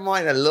 can I have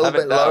mine a little Have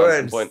bit it down lower? at some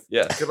And point.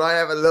 Yeah. can I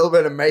have a little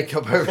bit of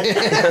makeup over here?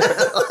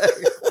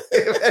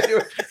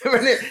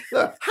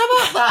 Look, how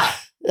about that?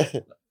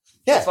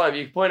 Yeah. That's fine.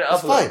 You can point it up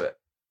It's a little fine. bit.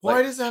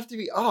 Why does it have to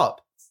be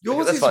up?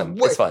 Yours That's is fine.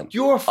 way- It's fine.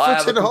 You're a I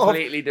have foot a and a half.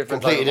 completely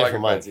different Completely type of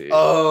different microphone mic. to you.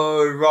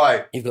 Oh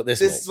right. You've got this.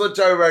 This mate. is what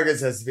Joe Rogan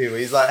says to people.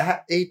 He's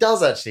like, he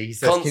does actually. He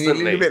says, "Can you lean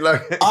Constantly. a bit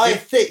lower?" I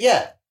think,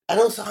 yeah. And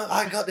also,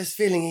 I got this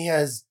feeling he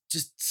has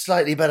just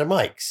slightly better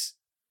mics.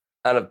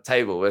 And a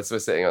table. We're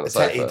sitting on a He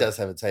sofa. does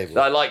have a table.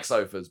 I like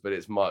sofas, but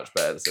it's much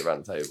better to sit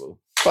around a table.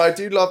 But I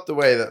do love the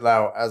way that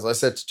now, as I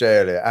said to Jay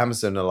earlier,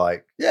 Amazon are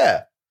like,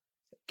 yeah,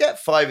 get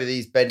 5 of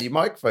these bendy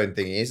microphone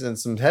thingies and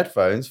some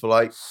headphones for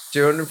like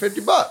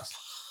 $250.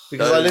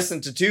 Because I Those-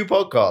 listened to 2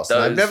 podcasts and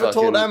I've those never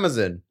told fucking-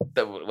 Amazon.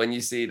 When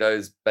you see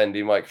those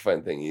bendy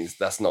microphone thingies,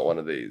 that's not one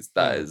of these.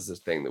 That Hmm. is a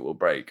thing that will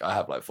break. I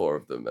have like 4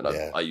 of them, and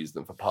Yeah. I use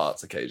them for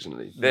parts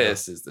occasionally. Yeah.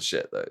 This is the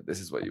shit, though. This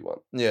is what you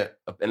want. Yeah.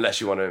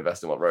 Unless you want to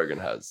invest in what Rogan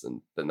has,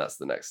 and then that's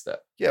the next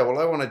step. Yeah, well,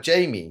 I want a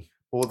Jamie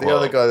or the Well,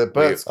 other guy that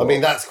Bert's got. I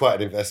mean, that's quite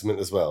an investment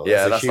as well.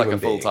 Yeah, that's like human a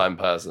being. full-time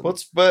person.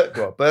 What's Bert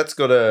got? Bert's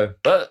got a...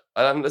 But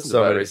I haven't listened to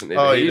Somebody- that recently. Oh,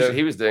 But you don't-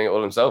 he was doing it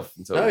all himself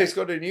until. No, he's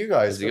got a new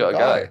guy. Has he got a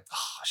guy?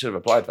 I should have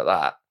applied for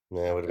that.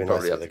 Yeah, it would have been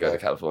Probably nice have to go to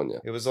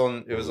California. It was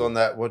on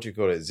that, what do you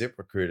call it?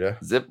 ZipRecruiter.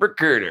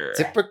 ZipRecruiter.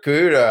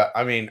 ZipRecruiter.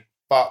 I mean,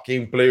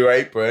 fucking Blue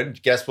Apron.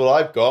 Guess what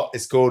I've got?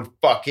 It's called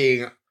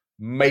fucking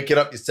Make It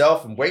Up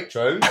Yourself and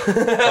Waitrose.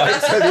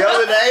 Right, so the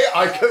other day,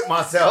 I cooked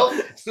myself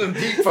some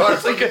deep fried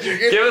fucking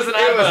chicken. Give us an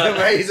It was advert.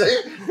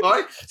 amazing.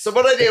 Right? So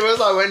what I did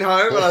was I went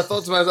home and I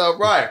thought to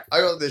myself, right,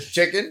 I got this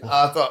chicken. And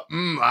I thought,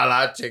 I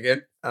like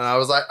chicken. And I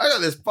was like, I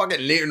got this fucking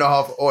 1.5 liters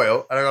of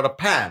oil and I got a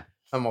pan.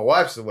 And my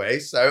wife's away,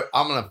 so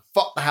I'm going to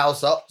fuck the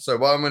house up. So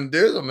what I'm going to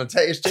do is I'm going to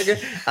take this chicken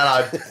and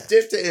I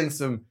dipped it in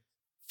some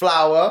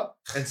flour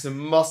and some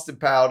mustard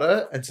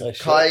powder and some Oh,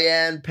 shit.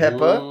 cayenne pepper.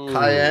 Mm.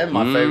 Cayenne,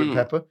 my favorite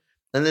pepper.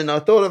 And then I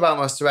thought about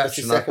my What's sriracha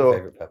your and I second thought,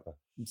 favorite pepper?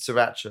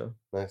 sriracha.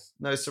 Nice.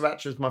 No,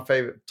 sriracha is my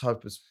favorite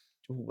type of...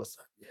 Ooh, what's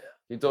that?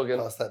 Yeah. Keep talking.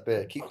 Pass that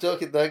beer. Keep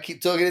talking though.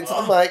 Keep talking into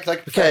the mic like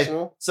a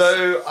professional.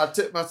 So I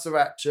took my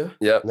sriracha.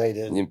 Yep. No, you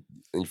didn't. You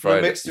I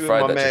fried mixed it. it You with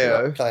fried my that chicken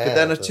mayo. up. Cayenne, But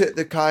then I but- took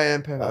the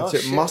cayenne pepper. Oh, I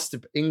took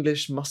shit.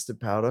 English mustard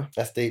powder,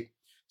 That's deep.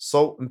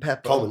 salt and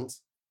pepper.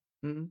 Commons.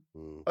 Mhm.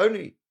 Mm,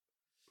 Only.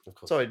 of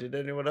course. Sorry, did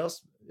anyone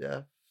else?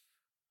 Yeah.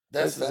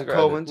 That's This is fair. a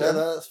Commons. No, Yeah.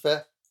 no, that's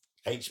fair.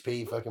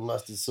 HP fucking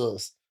mustard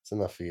sauce. It's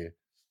enough for you.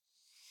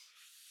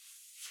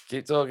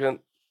 Keep talking.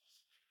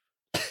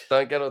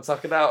 Don't get all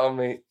tucking out on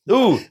me.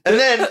 Ooh, and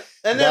then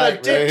I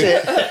Right, dipped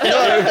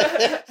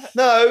it.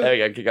 No, There we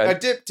go. Keep going. I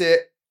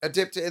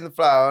dipped it in the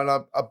flour, and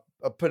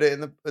I put it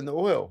in the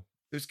oil.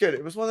 It was good.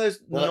 It was one of those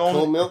Like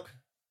corn milk?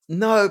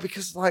 No,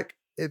 because like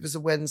it was a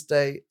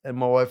Wednesday and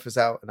my wife was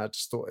out, and I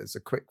just thought it was a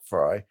quick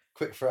fry.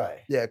 Quick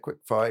fry. Yeah, quick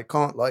fry. It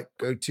can't like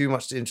go too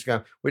much to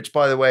Instagram. Which,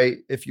 by the way,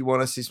 if you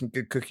want to see some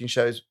good cooking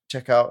shows,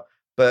 check out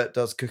Bert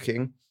Does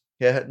Cooking.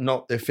 Yeah,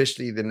 not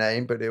officially the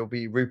name, but it'll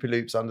be Rupert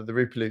Loops under the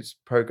Rupert Loops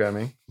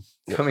programming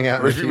coming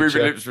out in the Ruby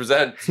future. Loops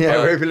presents.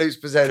 Yeah, Rupert Loops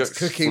presents cooks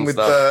Cooking some with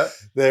stuff. Bert.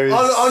 There is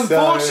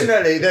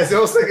Unfortunately, there's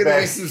also going to be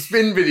Right. some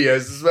spin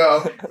videos as well,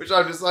 which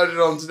I've decided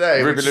on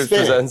today. Ruby which Loops is-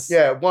 spinning. presents.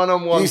 Yeah,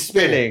 one-on-one You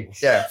spinning. spinning.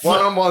 Yeah,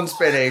 one-on-one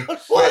spinning.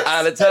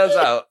 And it turns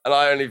out, and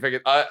I only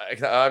figured,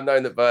 I've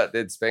known that Bert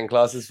did spin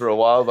classes for a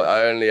while, but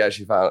I only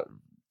actually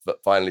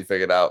finally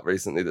figured out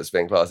recently that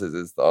spin classes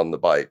is on the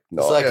bike,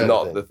 not Cycling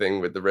thing. the thing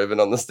with the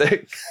ribbon on the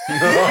stick.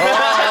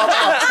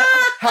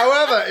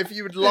 However, if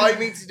you would like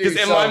me to do Because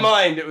in my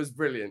mind, it was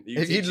brilliant.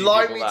 if you'd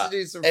like me to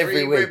do some every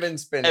free week. ribbon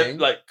spinning,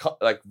 like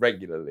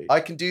regularly, I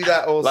can do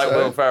that also. like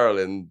Will Ferrell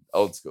in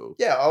Old School.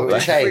 Yeah, I'll do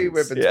With free chains.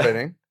 ribbon Yeah.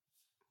 spinning.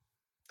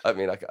 I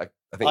mean, I think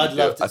I'd you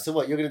love do. to. So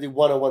what? You're going to do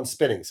one-on-one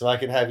spinning, so I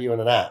can have you on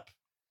an app,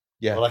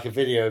 Yeah. or like a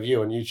video of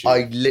you on YouTube.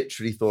 I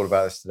literally thought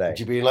about this today. Would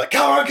you be like,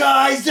 "Come on,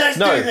 guys, let's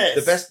No, do this"?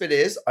 the best bit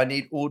is I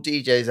need all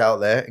DJs out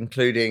there,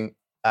 including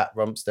at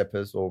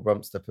Rumpsteppers or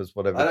Rumpsteppers,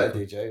 whatever. I they're don't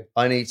called. DJ.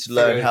 I need to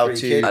learn how 3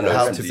 to kids, I know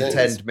how some to DJs.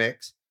 pretend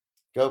mix.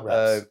 Go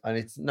raps. I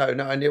need to, no,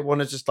 I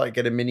want to just like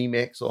get a mini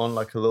mix on,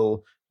 like a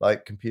little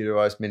like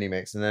computerized mini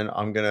mix, and then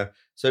I'm gonna.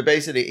 So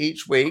basically,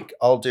 each week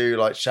I'll do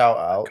like shout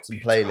outs and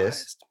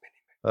playlists.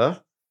 Huh?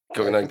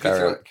 Go on,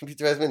 carry on.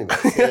 Computerized mini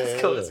mix.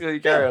 It's cool. It's cool. You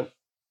carry on.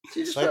 So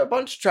you just Like- put a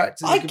bunch of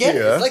tracks in I the get it.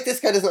 computer It's like this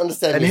guy doesn't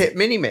understand and music. hit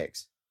mini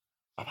mix.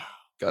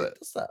 Got it.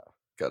 What's that?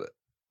 Got it.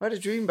 I had a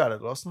dream about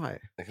it last night.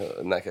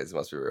 In that case, it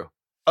must be real.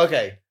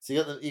 Okay, So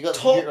you got the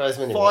top computerized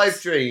mini 5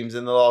 mix. dreams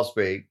in the last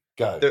week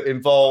Go. that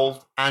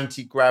involved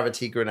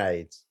anti-gravity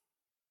grenades.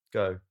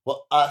 Go.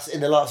 What us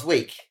in the last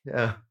week?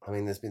 Yeah. I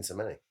mean, there's been so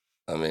many.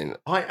 I mean,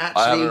 I I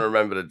actually haven't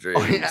remembered a dream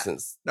yeah.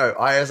 since no,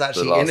 I was the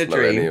actually last in a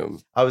dream. millennium.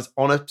 I was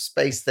on a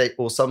space station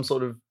or some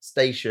sort of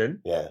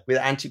station Yeah. with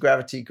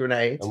anti-gravity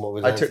grenades. And what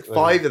was I took anti-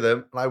 5 of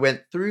them and I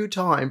went through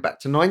time back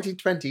to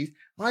 1920s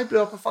and I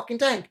blew up a fucking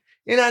tank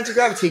in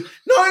anti-gravity.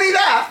 Not only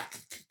that,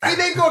 we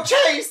then got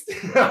chased.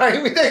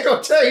 Right? We then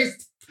got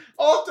chased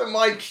after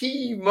my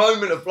key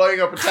moment of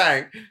blowing up a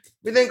tank.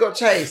 We then got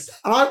chased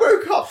and I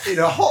woke up in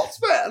a hot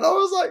sweat and I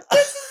was like,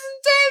 this is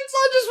intense.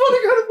 I just want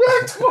to go to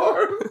work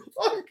tomorrow.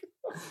 Like,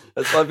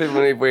 That's why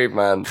people need weed,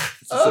 man.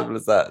 It's as simple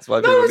as that. That's why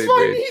people no, it's need fine.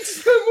 I weed. need to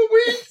smoke more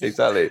weed.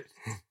 Exactly.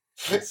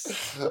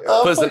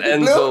 Oh, Puts an fucking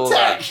end blew to up all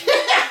tank.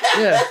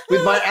 Yeah,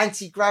 with my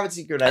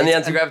anti-gravity grenades. And the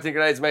anti-gravity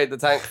grenades made the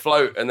tank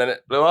float and then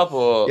it blew up,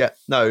 or Yeah,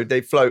 no,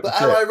 they float. But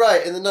and am flip. I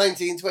right? In the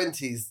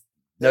 1920s,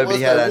 there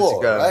Nobody was had no war,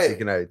 anti-gravity right?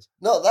 grenades.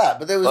 Not that,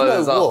 but there was Oh, no it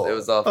was war. After, it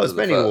was after Oh, there's the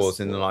many first wars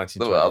in the 1920s.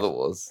 There were other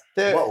wars.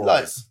 They're What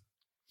like wars?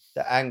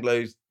 the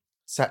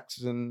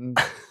Anglo-Saxon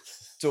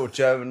sort of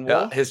German war.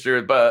 Yeah, history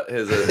with Bert.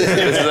 This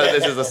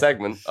is a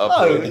segment. No,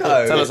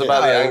 no. Tell us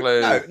about the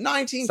Anglo-Saxon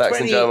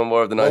 1920. German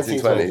War of the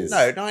 1920s.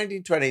 No,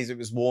 1920s. It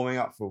was warming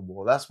up for a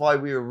war. That's why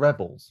we were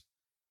rebels.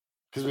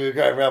 Because we were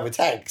going around with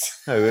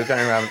tanks. No, we were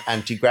going around with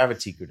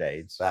anti-gravity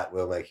grenades, That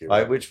will make you right,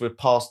 right. which were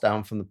passed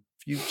down from the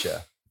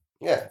future.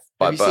 Yeah,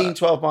 By Have you Bert. seen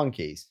 12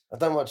 Monkeys? I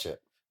don't watch it.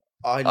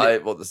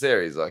 Well, the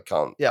series I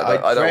can't. Yeah,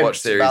 I don't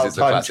watch dreamt about series of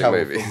time classic travel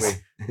movies. for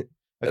a week.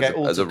 As Okay, a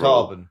Altered rule.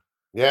 Carbon.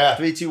 Yeah.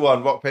 3, 2,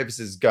 1. Rock, paper,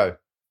 scissors. Go.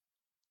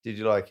 Did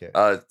you like it?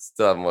 I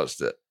still haven't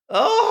watched it.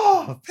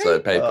 Oh, So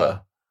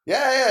paper.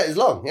 Yeah, it's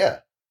long, yeah.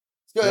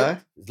 It's good. No?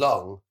 It's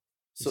long.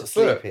 Sort of It's a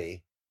book.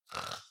 sleepy.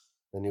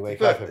 Then you wake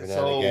It's a up book. every It's now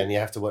and all- again. You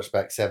have to watch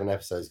back 7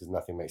 episodes because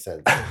nothing makes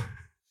sense.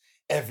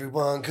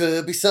 Everyone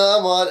could be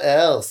someone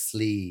else.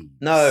 Sleep.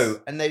 No,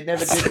 and they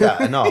never did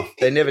that enough.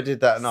 They never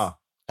did that enough.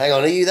 Hang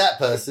on, are you that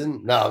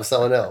person? No, I'm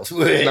someone else.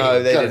 No,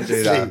 they didn't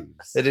do that.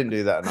 Sleeves. They didn't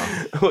do that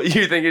enough. What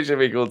you think it should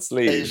be called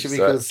sleeves? It should be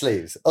right? called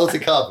Sleeves.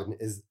 Altered Carbon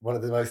is one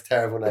of the most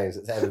terrible names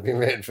that's ever been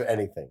written for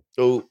anything.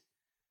 Oh,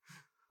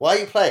 Why are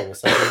you playing with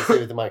something to do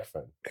with the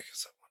microphone?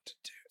 because I want to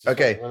do. Just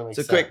Okay, wanna make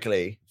so sound.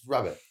 quickly, Just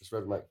rub it. Just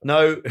rub the microphone.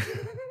 no.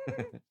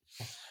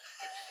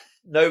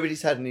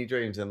 Nobody's had any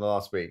dreams in the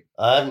last week.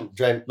 I haven't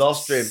dreamt.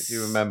 Last dream, do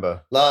you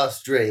remember?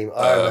 Last dream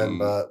I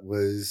remember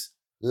was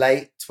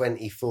late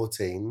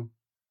 2014.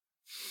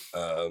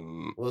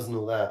 It wasn't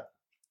all that.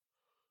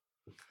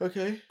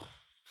 Okay.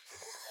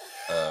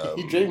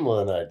 You dream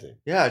more than I do.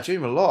 Yeah, I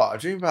dream a lot. I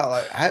dream about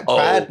like Oh,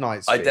 bad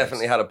nights. I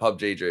definitely had a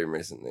PUBG dream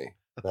recently.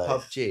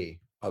 PUBG.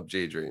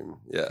 PUBG dream.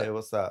 Yeah. Okay,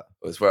 what's that?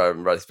 It's where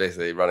I'm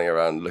basically running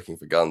around looking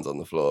for guns on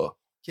the floor,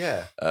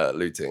 Yeah.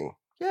 looting.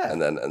 Yeah.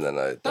 And then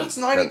I That's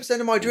 90%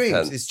 of my dreams.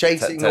 Tent- Is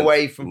chasing tent-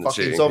 away from and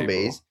fucking shooting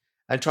zombies people.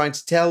 and trying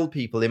to tell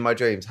people in my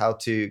dreams how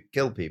to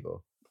kill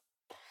people.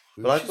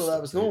 But I thought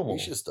that was normal. You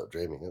should stop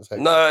dreaming. That's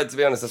hectic. No, to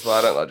be honest, that's why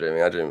I don't like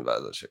dreaming. I dream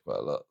about that shit quite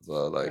a lot as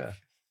well. Like,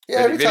 Yeah.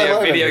 every time I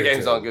video remember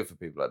games it, aren't good for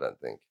people, I don't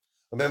think.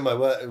 I remember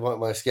one of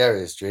my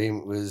scariest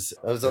dream was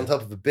I was on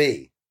top of a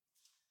bee.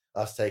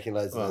 I was taking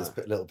loads of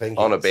those little pinkies.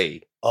 On a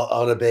bee.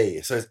 On a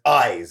bee. So his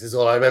eyes is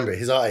all I remember.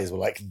 His eyes were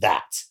like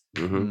that.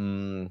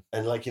 Mm-hmm.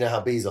 And like, you know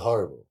how bees are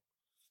horrible.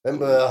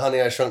 Remember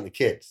Honey, I Shrunk the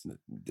Kids?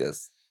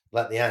 Yes.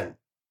 Like the ant.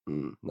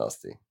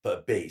 Nasty. But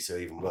a bee, so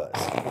even worse.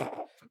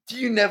 Do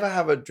you never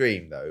have a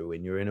dream though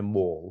when you're in a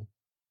mall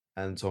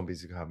and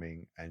zombies are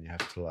coming and you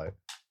have to like?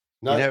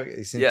 No. You know,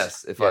 it's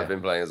Yes, if I've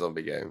been playing a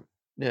zombie game.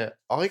 Yeah,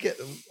 I get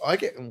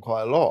them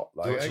quite a lot.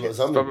 Like, Do you watch I a lot get- of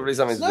zombie Probably movies?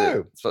 something to No.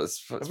 do. It's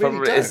I really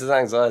probably don't. it's an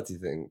anxiety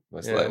thing,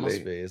 most Yeah, it likely.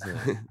 must be, isn't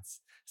it? it's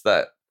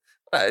that.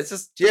 It's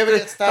just. Do you ever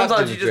get stabbed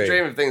Sometimes in you a just dream?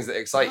 dream of things that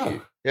excite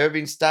you. You ever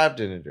been stabbed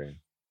in a dream?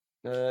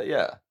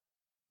 Yeah.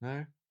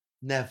 No,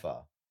 never.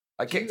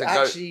 I Do you kicked a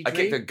goat. actually I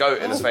kicked a dream?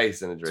 goat in the Oh.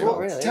 face in a dream. What,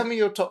 once. really? Tell me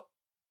your top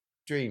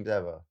dreams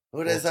ever.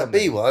 Well, there's Or that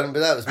bee something. one, but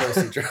that was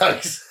mostly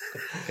drugs.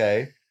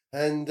 Okay.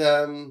 And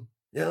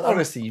yeah,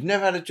 Honestly, you've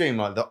never had a dream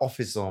like the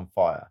office is on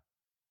fire.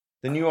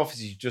 The new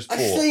office you just bought.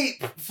 I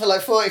sleep for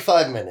like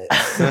 45 minutes.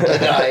 and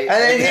then you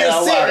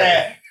I sit worry.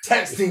 there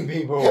texting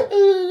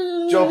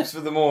people jobs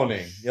for the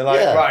morning. You're like,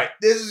 Yeah. right,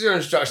 this is your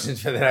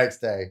instructions for the next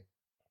day.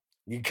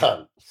 You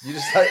can't. You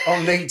just like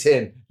on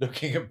LinkedIn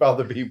looking at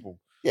other people.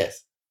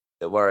 Yes.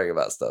 They're worrying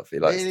about stuff. He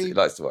likes. Really? He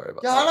likes to worry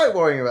about. Yeah, stuff. I like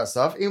worrying about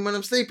stuff, even when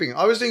I'm sleeping.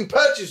 I was doing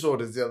purchase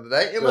orders the other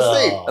day in my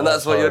sleep. Oh, And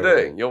that's what you're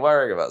horrible. doing. You're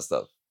worrying about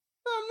stuff.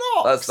 No, I'm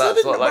not. That's 'cause I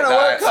didn't- what like when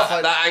I woke up, that,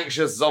 I- that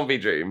anxious zombie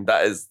dream.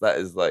 That is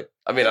like.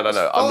 I mean, I It don't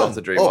know. was I'm fun. not a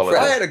Oh, dreamologist.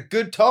 I had a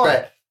good time.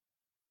 Prep.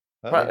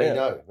 Right, Maybe yeah.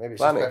 no. Maybe it's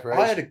Planning. just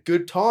preparation. I had a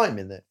good time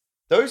in it.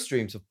 Those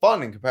dreams are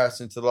fun in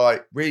comparison to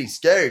like really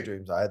scary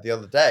dreams I had the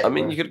other day. I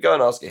mean, you could go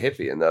and ask a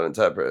hippie and they'll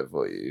interpret it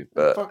for you,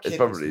 but Fuck it's hippies,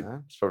 probably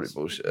man.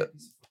 bullshit.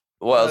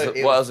 What else? No, it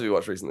What was- else have you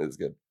watched recently that's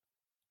good?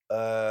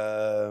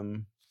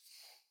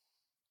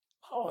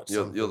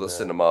 You're the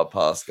cinema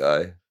pass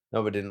guy.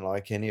 No, I didn't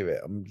like any of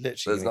it. I'm So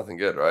literally. there's nothing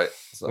good, right?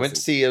 So I went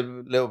to see a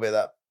little bit of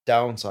that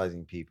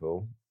downsizing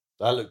people,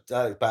 That looked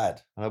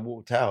bad. and I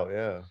walked out.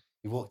 Yeah.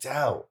 You walked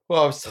out.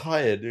 Well, I was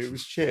tired. It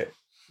was shit.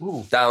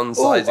 Ooh.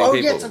 downsizing Oh, people.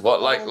 yes, I What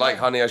forgot like that.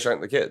 Honey, I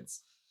Shrunk the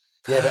Kids?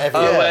 Yeah, but every,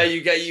 Oh, Yeah. where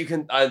you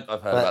can. I've heard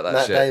about that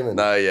Matt shit. Damon.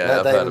 No, yeah, Matt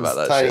I've heard Damon's about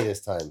that tiny shit.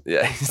 this time.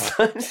 Yeah.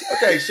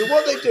 Okay, so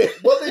what they did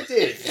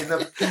in the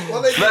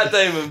what they did, Matt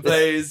Damon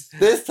plays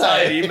This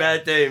tiny time,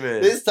 Matt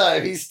Damon. this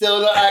time he's still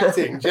not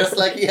acting, just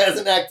like he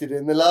hasn't acted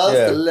in the last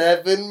Yeah.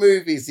 11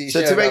 movies he's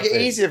so to shown make up it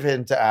in. easier for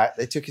him to act,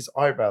 they took his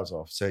eyebrows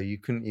off, so you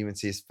couldn't even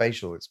see his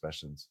facial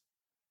expressions.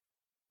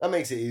 That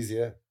makes it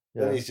easier.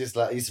 Yeah. Then he's just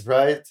like, you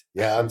surprised?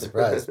 Yeah, I'm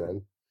surprised,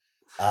 man.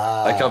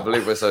 I can't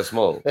believe we're so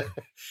small.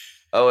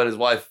 Oh, and his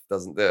wife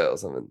doesn't do it or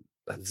something.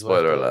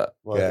 Spoiler alert.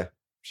 Well, Yeah,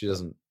 she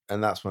doesn't,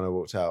 and that's when I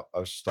walked out. I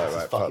was just like,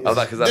 right, fuck Oh, this.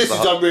 that- 'cause that's this the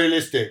is hot-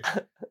 unrealistic.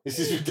 This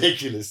is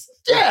ridiculous.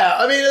 Yeah,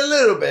 I mean a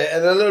little bit,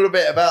 and a little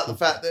bit about the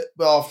fact that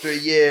after a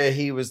year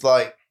he was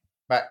like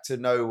back to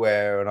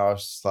nowhere, and I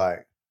was just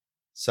like,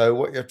 so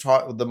what you're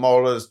trying? The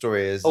moral of the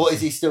story is, Oh,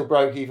 is he still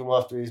broke even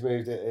after he's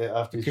moved it?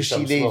 After he's because she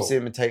become leaves small?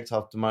 him and takes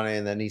half the money,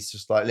 and then he's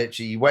just like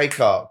literally you wake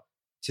up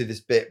to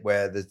this bit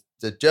where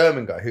the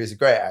German guy, who's a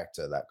great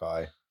actor, that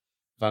guy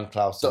Van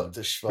Clausen,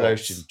 Dr. Sploschen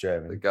Schwartz.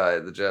 German,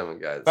 The German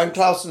guy. Van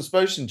Clausen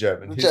Sploschen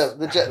German,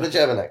 The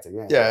German actor,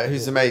 yeah. yeah,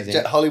 who's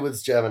amazing,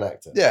 Hollywood's German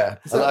actor. yeah,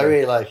 And I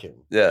really like him.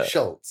 Yeah.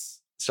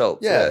 Schultz.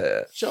 Schultz. Yeah.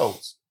 Yeah.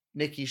 Schultz,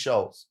 Nicky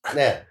Schultz.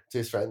 Yeah, to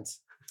his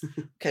friends.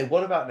 Okay,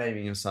 what about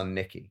naming your son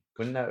Nicky?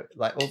 Well, no,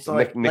 like also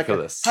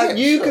Nicholas. How Yeah,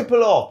 you sure. could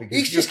pull off because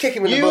You should just kick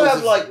him in the you balls have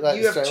as- like like,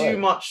 you have straight too away.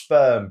 much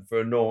sperm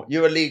for a norm.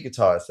 You're a league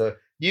guitarist, so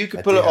you could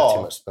I pull do it have too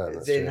off. much sperm,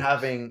 that's in true.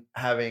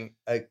 having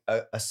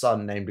a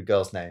son named a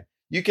girl's name.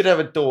 You could have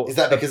a daughter. Is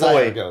that because a I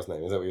boy. have a girl's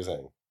name? Is that what you're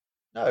saying?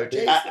 No,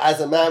 Jay.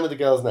 As a man with a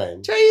girl's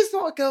name, Jay is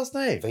not a girl's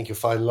I name. think you'll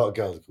find a lot of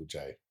girls called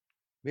Jay.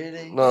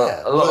 Really? No,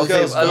 Yeah. a lot of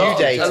girls people. you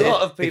dated A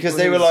lot of people because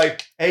they were whose-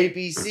 like A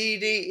B C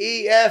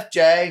D E F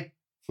J.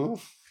 Hmm.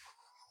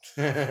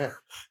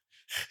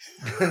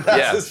 That's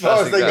Yeah, as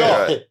far that's as they exactly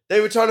got. right.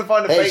 They were trying to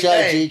find a fake name.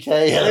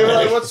 H-I-G-K. And they were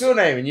like, "What's your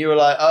name?" And you were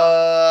like,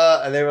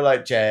 and they were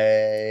like,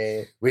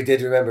 "Jay." We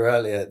did remember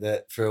earlier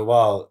that for a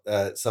while,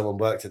 someone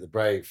worked at the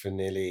Brave for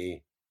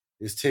nearly,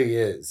 it was 2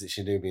 years that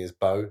she knew me as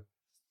Bo.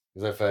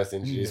 Because I first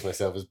introduced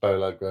myself as Bo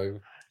Ludgrove.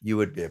 You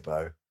would be a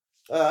Bo.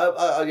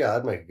 Yeah,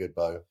 I'd make a good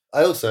Bo.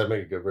 I also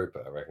make a good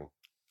Rupert, I reckon.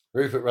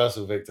 Rupert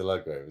Russell Victor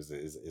Ludgrove is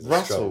a strong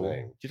Russell.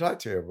 name. You'd like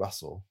to be a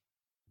Russell.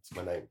 It's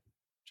my name.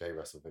 J.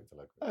 Russell Victor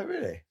Ludgrove. Oh,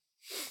 really?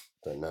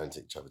 Don't know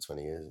each other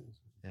 20 years.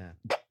 Yeah.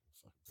 I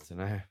don't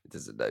know. He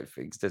doesn't know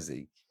things, does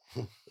he?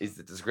 He's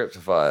the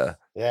descriptifier.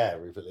 Yeah,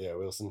 Rupert Leo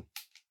Wilson.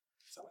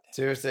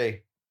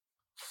 Seriously.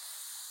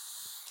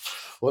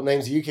 What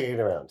names are you kicking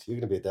around? You're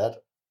going to be a dad?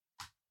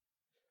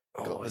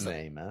 Got the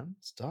name, man.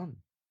 It's done.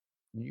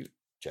 You.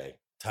 Jay.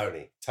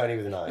 Tony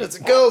with an I. It's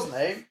a girl's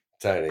name.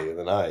 Tony with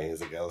an I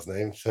is a girl's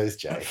name, so is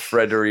Jay.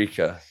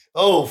 Frederica.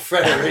 Oh,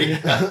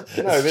 Frederica.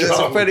 No, but it's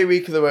a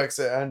Frederica that works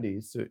at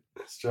Andy's too.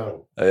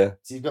 Strong. Oh yeah.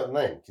 So you've got the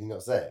name. Can you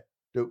not say it?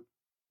 Nope.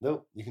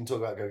 Nope. You can talk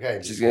about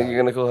cocaine. You're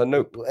gonna call her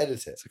Nope. We'll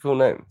edit it. It's a cool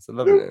name. It's a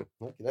lovely name.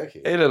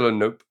 Okay. Hey, little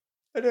Nope.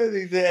 I don't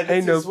think the Hey,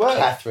 editors no, work.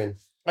 Catherine.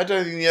 I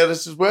don't think the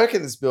editors work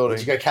in this building.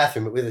 Did you go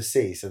Catherine, but with a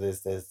C, so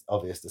there's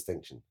obvious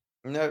distinction.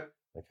 No.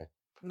 Okay.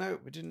 No,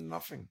 we did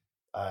nothing.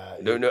 I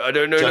don't know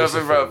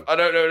nothing, bro. I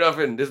don't know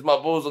nothing. This is my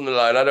balls on the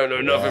line. I don't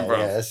know nothing, bro.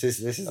 Yeah, this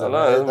is I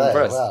know, I'm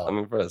impressed. Wow. I'm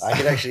impressed. I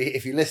can actually,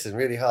 if you listen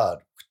really hard,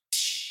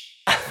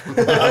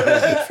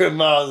 from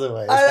miles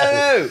away.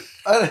 I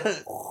don't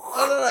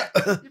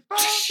know.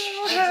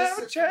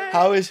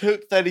 How is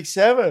Hook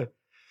 37?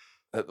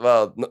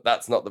 Well,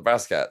 that's not the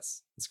Brass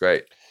Cats. It's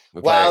great.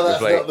 Wow,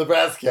 that's not the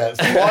Brass Cats.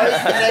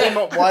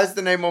 Why is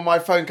the name on my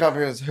phone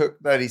company as Hook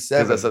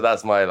 37? So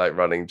that's my like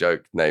running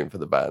joke name for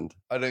the band.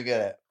 I don't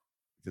get it.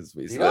 Because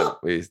we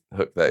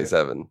Hook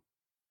 37.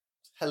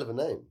 Hell of a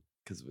name.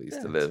 Because we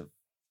used to live.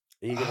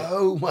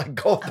 Oh my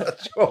god,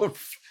 that's your old.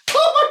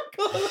 Oh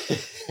my god,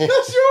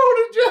 that's your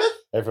old address.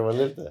 Everyone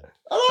lived there.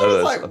 And I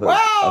was like, wow.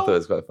 I thought it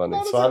was quite funny.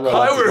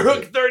 Hi, we're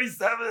Hook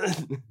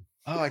 37.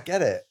 Oh, I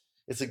get it.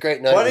 It's a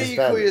great name. Why don't you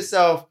call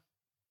yourself?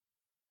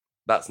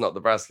 That's not the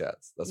Brass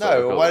Cats. That's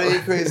No, why don't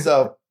you call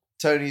yourself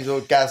Tony's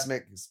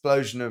Orgasmic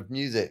Explosion of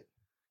Music?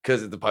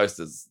 Because the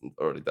poster's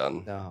already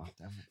done. Oh,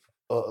 damn it.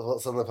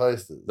 What's on the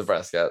posters? The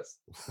Brass Cats.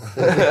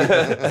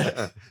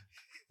 The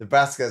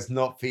Brass Cats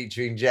not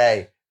featuring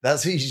Jay.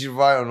 That's what you should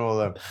write on all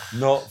of them.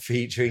 Not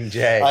featuring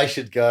Jay. I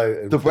should go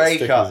and The put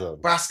stickers breakup.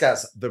 on. Brass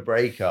Cats, the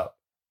breakup.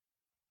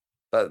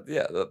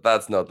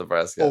 That's not the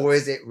Brass Cats. Or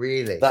is it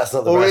really? That's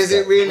not the Or Brass is it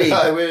Cats. really?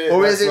 No,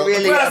 Or that's is it not the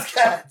really? Brass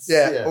Cats.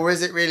 Yeah. Or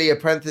is it really a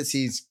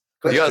parentheses?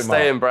 You gotta question stay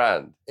mark? in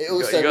brand. It You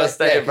also gotta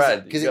stay in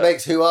brand. because it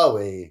makes Who Are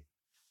We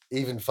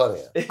even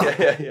funnier.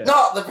 yeah.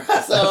 Not the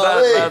Brass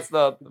Are We. That's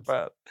not the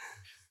brand.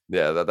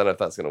 Yeah, I don't know if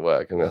that's gonna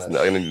work. I'm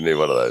gonna need a new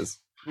one of those.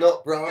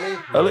 Not Brownie.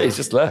 Oh, look, he's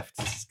just left.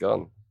 He's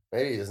gone.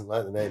 Maybe he doesn't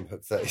like the name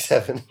Hook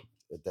 37.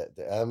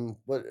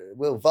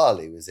 Will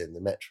Varley was in the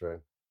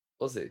Metro.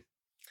 Was he?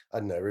 I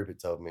don't know, Rupert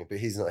told me, but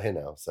he's not here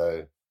now,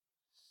 so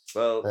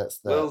Well, that's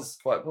that. Will's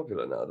quite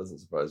popular now. Doesn't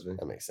surprise me.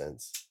 That makes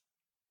sense.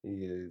 He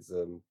is.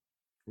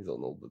 He's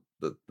on all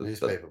the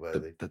Newspaper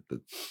worthy.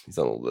 He's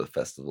on all the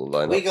festival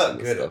lineups. We got and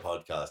good stuff.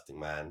 at podcasting,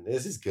 man.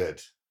 This is good.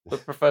 We're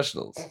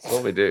professionals. It's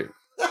what we do.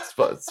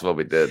 It's what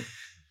we did.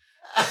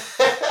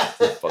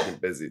 We're fucking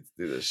busy to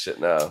do this shit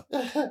now.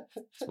 That's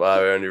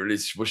why we only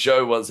release a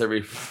show once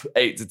every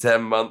 8 to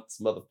 10 months,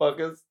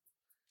 motherfuckers.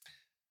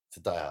 It's a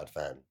diehard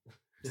fan.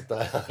 It's a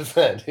diehard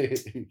fan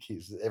who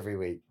keeps every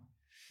week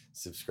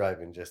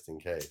subscribing just in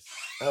case.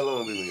 How long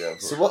have we been going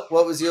for? So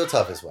what was your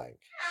toughest wank?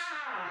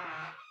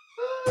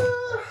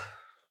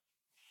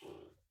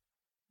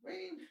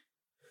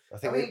 I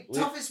think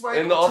toughest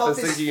way in the office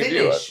toughest thinking of you,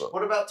 I finish. thought.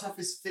 What about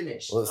toughest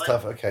finish? Well, it's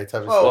tough. Okay,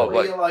 toughest Well, What,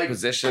 wank. where like you're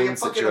position, you're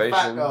fucking a fat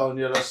situation? girl and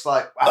you're just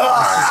like, this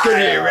is going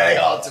to be really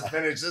hard to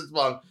finish this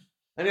one.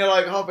 And you're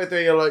like, halfway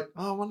through, you're like,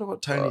 oh, I wonder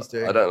what Tony's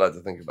doing. I don't like to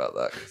think about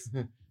that. 'Cause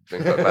it's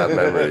been quite bad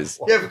memories.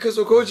 Yeah, because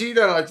of course you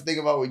don't like to think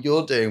about what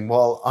you're doing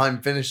while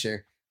I'm finishing.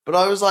 But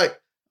I was like,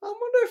 I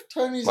wonder if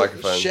Tony's at the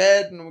Microphone.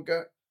 shed and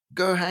we'll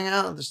go hang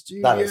out in the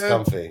studio. That is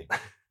comfy.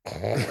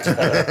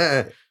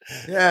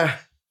 Yeah.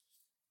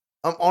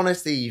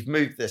 Honestly, you've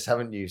moved this,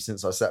 haven't you,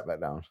 since I sat back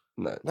down?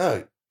 No.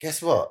 No,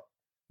 guess what?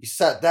 You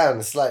sat down in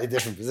a slightly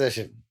different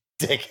position,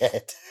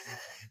 dickhead.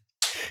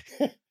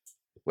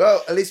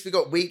 Well, at least we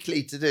got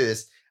weekly to do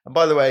this. And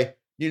by the way,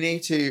 you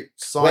need to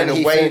sign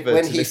a waiver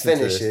when to he listen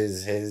to this.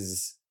 finishes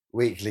his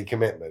weekly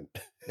commitment.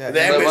 Yeah,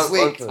 Then Once- it's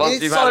weekly. once you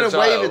you've need to had sign a a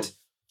waiver. child.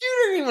 You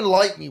don't even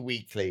like me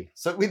weekly,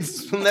 so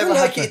this will Never never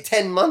like happen. it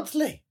 10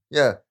 monthly.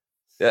 Yeah,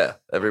 Yeah,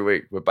 every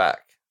week we're back.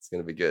 It's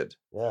gonna be good.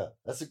 Yeah,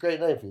 that's a great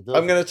name for your daughter.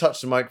 I'm going to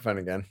touch the microphone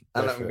again,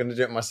 and Go I'm for it. going to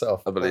do it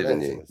myself. I believe in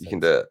makes you. sense. You can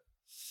do it.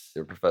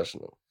 You're a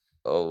professional.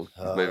 Oh,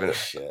 Oh, moving it.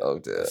 shit. Oh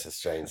dear. That's a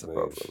strange That's a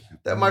move.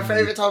 problem. My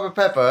favorite type of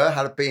pepper,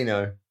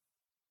 jalapeno.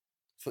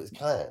 I thought it was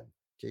cayenne.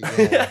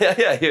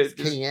 yeah. He was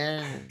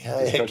Cayenne.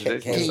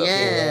 contradicting himself.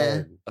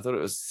 Cayenne. I thought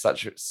it was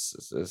saturated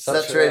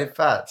Saturated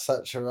fat.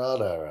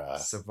 Sriracha.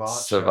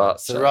 Sriracha.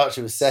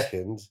 Sriracha was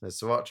second. The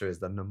sriracha is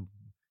the number.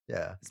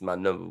 Yeah. It's my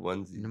number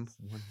one. Number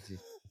one.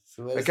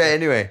 So where's Okay,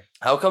 anyway.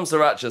 How come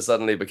sriracha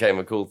suddenly became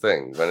a cool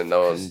thing when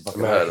no one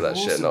fucking heard of that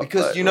shit? Awesome, Not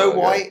because like you know long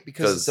why? ago?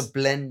 Because it's a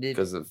blended,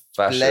 because of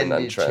fashion blended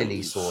and trends.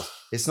 chili sauce.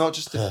 It's not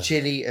just a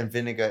chili and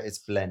vinegar, it's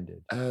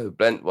blended. Oh,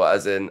 blend. What?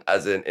 As in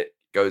it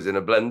goes in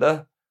a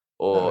blender,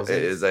 or No, as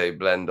it in- is a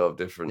blend of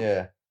different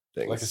Yeah.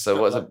 things. Like a so sp-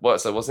 what's like- what?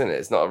 So what's in it?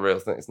 It's not a real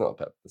thing. It's not a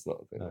pepper. It's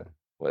not a thing. No.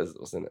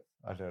 What's in it?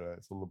 I don't know.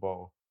 It's on the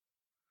bottle.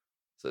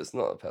 So it's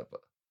not a pepper.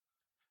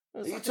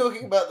 Are you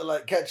talking about the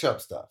like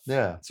ketchup stuff?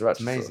 Yeah. Sriracha It's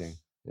amazing. sauce.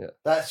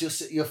 That's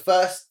your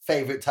first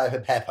favorite type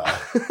of pepper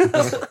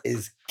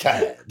is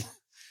cayenne. No,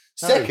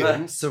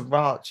 Second,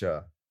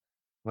 sriracha.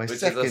 My Which is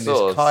second a is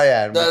sauce.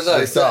 cayenne. No, which no,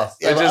 is sauce.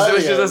 Which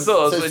is a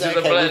sauce, which is a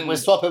okay, blend. We're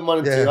swapping one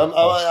and Yeah. two.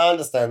 I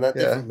understand that,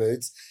 Yeah. different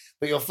moods.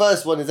 But your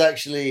first one is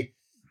actually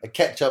a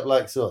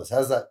ketchup-like sauce.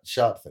 How's that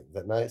sharp thing? Is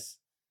that nice?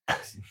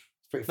 It's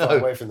pretty far No.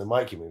 away from the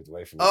mic you moved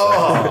away from.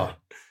 Oh,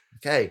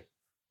 okay.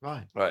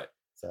 Right. Right.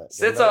 So,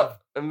 Sit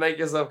up and make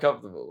yourself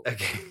comfortable.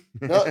 Okay.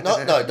 No,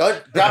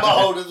 don't grab a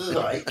hold of the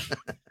mic.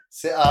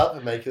 Sit up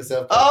and make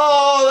yourself comfortable.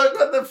 Oh, look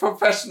what the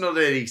professional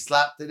did. He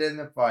slapped it in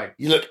the pipe.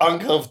 You look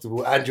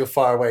uncomfortable and you're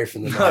far away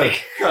from the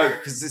mic. No,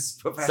 because this is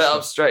Sit professional.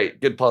 up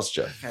straight. Good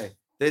posture. Okay,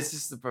 this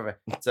is the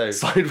professional. So,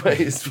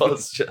 Sideways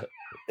posture.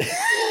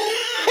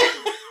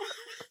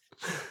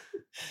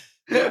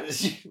 What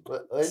do you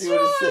want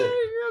to say?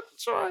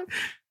 Try.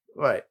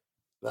 right.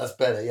 That's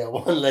better. Yeah,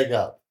 one leg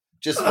up.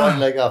 Just one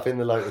leg up in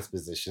the lotus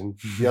position.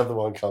 The other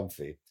one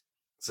comfy.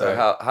 So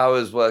how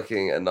is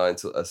working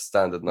a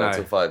standard 9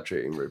 to 5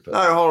 treating Rupert?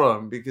 No, hold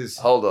on, because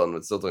Hold on,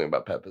 we're still talking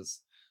about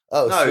peppers.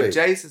 Oh, no, sweet.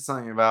 Jay said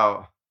something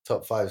about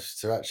Top 5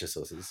 sriracha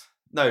sauces.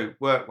 no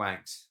work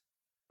wanks.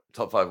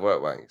 Top 5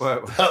 work wanks.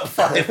 Work Top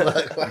 5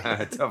 work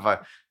wanks. top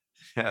five.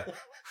 Yeah.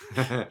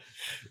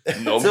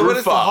 Number So what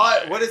is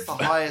five. what is the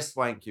highest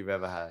wank you've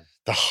ever had?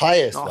 The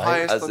highest, Not mate.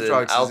 highest As on in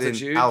drugs, altitude?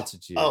 as in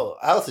altitude. Oh,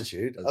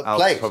 altitude. Altitude.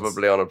 Planes.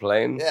 Probably on a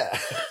plane. Yeah.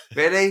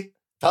 Really?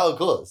 Oh, of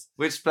course.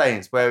 Which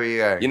planes? Where were you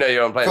going? You know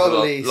you're on planes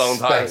Probably for a long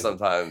time Spain.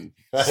 sometimes.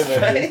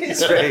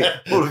 Spain.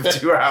 All of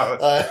 2 hours.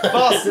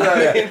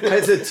 Barcelona.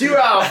 It's a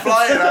 2-hour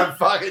flight and I'm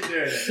fucking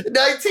doing it.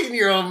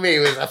 19-year-old me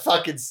was a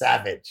fucking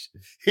savage.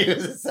 He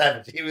was a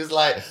savage. He was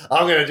like,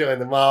 I'm going to join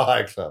the Mile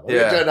High Club. I'm going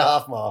Yeah. to join the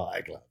Half Mile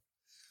High Club.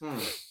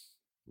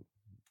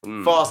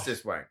 Mm.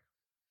 Fastest wank.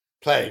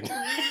 Plane.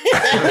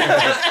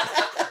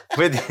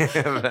 With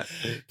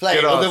Plane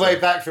Good on the answer. way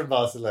back from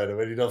Barcelona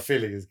when you're not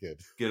feeling as good.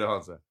 Good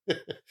answer.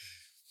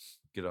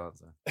 Good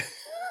answer.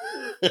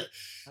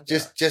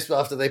 Just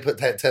after they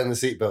turn the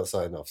seatbelt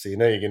sign off, so you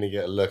know you're going to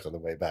get a look on the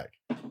way back.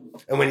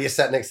 And when you're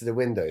sat next to the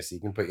window, so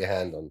you can put your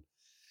hand on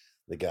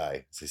the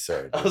guy. Say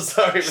sorry. Oh,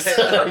 sorry, man.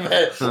 Sorry,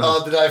 man.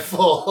 Oh, did I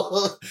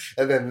fall?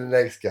 And then the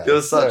next guy.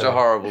 You're such a Sorry.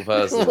 horrible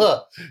person.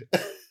 What?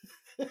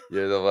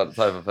 You're the one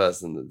type of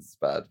person that's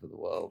bad for the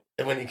world.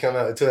 And when you come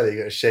out of the toilet, you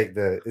got to shake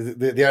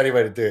the only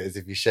way to do it is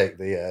if you shake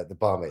the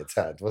barmaid's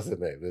hand. What's her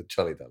name? The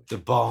trolley dolly. The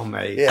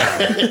barmaid. Yeah,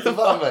 the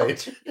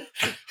barmaid.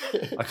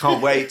 I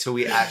can't wait till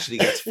we actually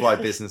get to fly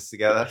business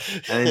together,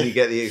 and then you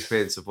get the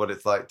experience of what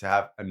it's like to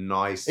have a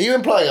nice. Are you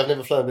implying I've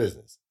never flown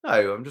business?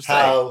 No, I'm just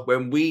How- saying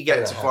when we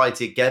get to Yeah. fly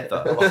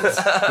together. When we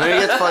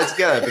get to fly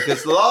together,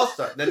 because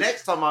the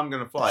next time I'm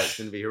going to fly, it's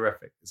going to be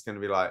horrific. It's going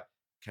to be like,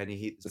 can you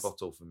heat this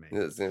bottle for me?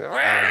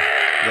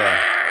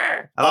 Yeah.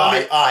 And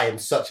I am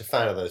such a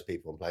fan of those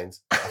people on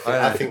planes.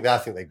 I think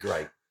they're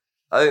great.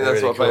 I think that's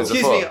Really what planes cool. are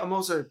excuse for. me, I'm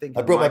also thinking.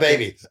 I brought my kid-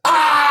 baby.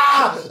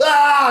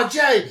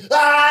 Jay!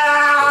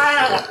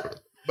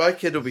 My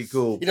kid will be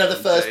cool. You know the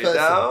first Jay person.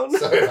 down.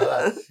 Sorry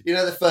about that. You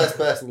know the first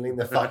person to lean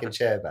the fucking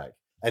chair back.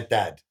 A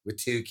dad with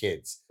 2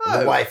 kids.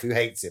 And Oh. a wife who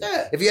hates him.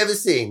 Yeah. Have you ever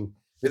seen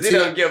the He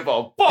don't give a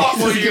fuck what He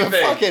doesn't you give a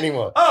fuck think.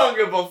 anymore. I don't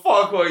give a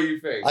fuck what you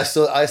think. I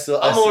saw.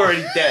 I'm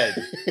already dead.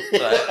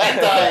 I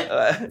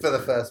died for the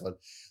first one.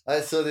 I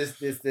saw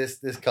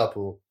this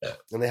couple,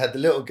 and they had the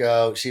little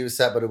girl. She was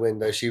sat by the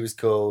window. She was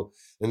cool,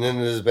 and then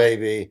there was a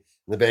baby,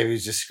 and the baby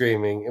was just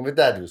screaming, and the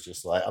dad was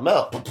just like, "I'm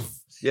out."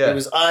 Yeah. He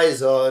was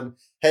eyes on,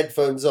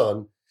 headphones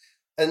on,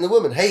 and the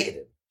woman hated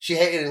him. She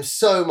hated him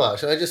so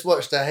much, and I just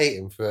watched her hate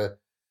him for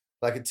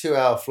like a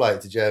 2-hour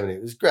flight to Germany.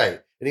 It was great,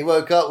 and he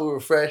woke up all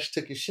refreshed,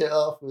 took his shit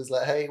off, and was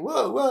like, "Hey,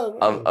 whoa."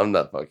 I'm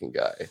that fucking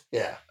guy.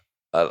 Yeah.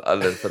 I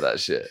live for that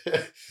shit.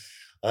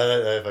 I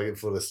don't know if I can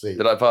fall asleep.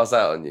 Did I pass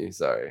out on you?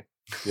 Sorry.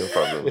 Your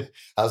problem.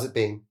 How's it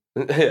been?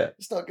 Yeah.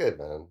 It's not good,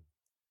 man.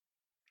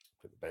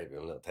 Put the baby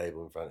on a little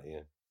table in front of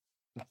you.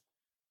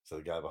 So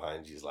the guy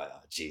behind you is like, oh,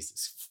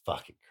 Jesus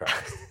fucking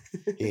Christ.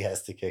 He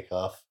has to kick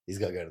off. He's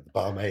got to go to the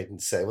barmaid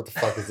and say, what the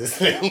fuck is this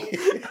thing?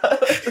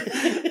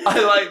 I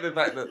like the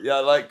fact that, I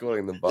like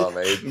calling them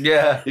barmaid.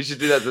 Yeah. You should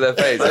do that to their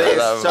face. But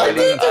it's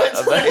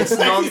totally- It's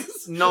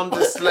It's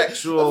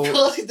non-dyslexual. Of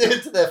course you do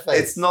it to their face.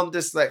 It's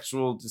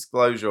non-dyslexual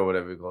disclosure or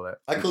whatever we call it.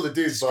 I call the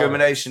dudes barmaid.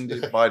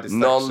 Discrimination by dyslexia.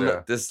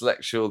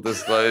 Non-dyslexual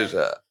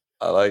disclosure.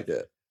 I like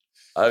it.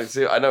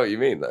 I know what you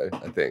mean, though,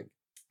 I think.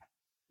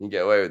 You can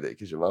get away with it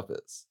because you're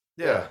Muppets.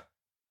 Yeah.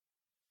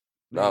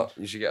 No,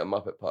 you should get a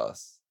Muppet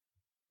pass.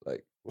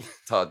 Like,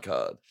 Tard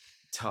card.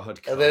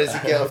 And then as you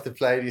get off the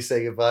plane, you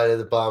say goodbye to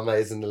the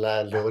barmaids and the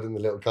landlord in the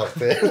little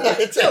cockpit.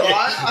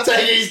 I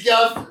Take his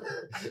gun.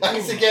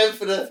 Thanks again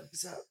for the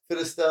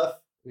stuff.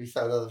 We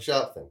found another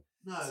sharp thing.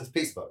 No. It's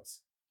peace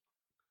box.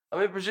 I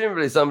mean,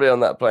 presumably somebody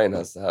on that plane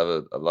has to have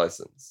a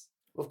license.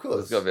 Of There's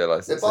course. got to be a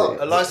licensee.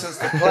 They're A license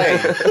to play.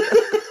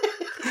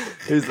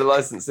 Who's the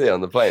licensee on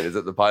the plane? Is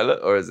it the pilot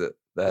or is it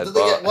the head, Did they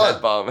get one?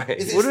 head barmaid?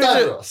 Is it What do we do?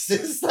 Stavros?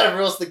 Is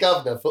Stavros the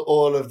governor for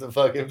all of the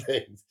fucking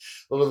things?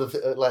 All of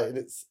the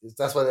it's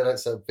that's why they don't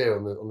serve beer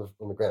on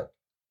the ground.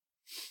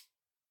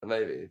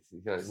 Maybe.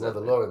 You can only There's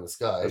another say- law in the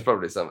sky. There's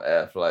probably some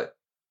air flight.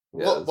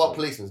 Yeah, what there's what some-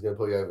 policeman's going to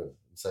pull you over and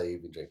say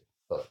you've been drinking?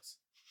 Bollocks.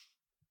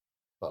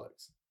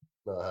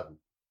 No, I haven't.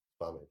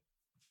 Barmaid.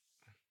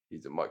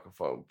 He's a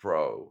microphone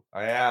pro.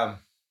 I am.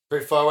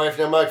 Pretty far away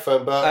from the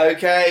microphone, but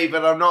Okay,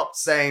 but I'm not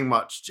saying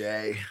much,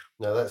 Jay.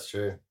 no, that's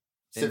true.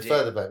 Sit Indeed.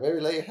 further back. Maybe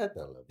lay your head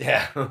down a little bit.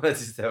 Yeah, let's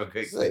just have a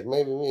quick It's like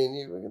maybe me and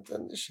you were going to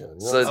done this show. You know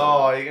So- what I'm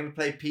Oh, you're going to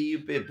play PU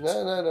Bibs?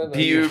 saying? No.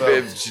 Pew You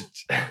bibs.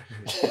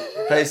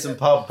 Play some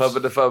pubs. Pub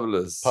of the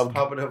Fabulous. Pub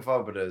and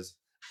Fubberers.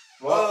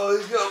 Whoa,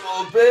 he's got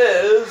more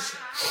beers.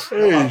 He's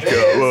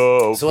got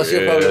more So what's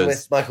your problem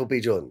with Michael B.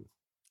 Jordan?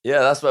 Yeah,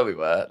 that's where we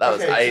were. That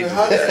was Okay, ages so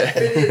how does he ago.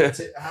 fit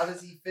into? How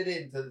does he fit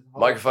into the whole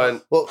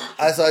Microphone. Well,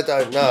 as I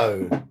don't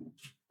know,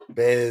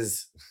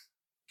 Biz.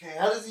 Okay,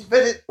 how does he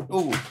fit in?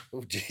 Oh,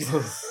 Oh,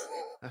 Jesus.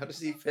 how does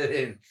he fit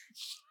in?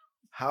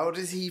 How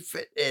does he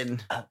fit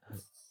in?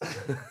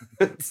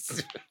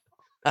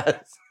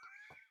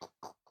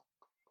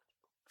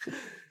 Who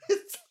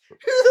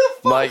the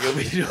fuck? Michael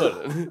B.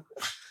 Jordan.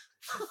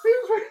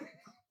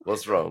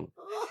 What's wrong?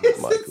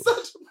 It's Michael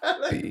such a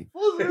bad B.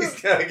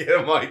 He's gonna get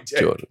a mic check.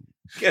 Jordan.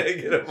 Gonna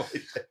get a mic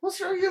check. What's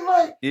wrong with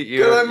your mic?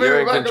 You're I move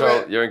in it back a control.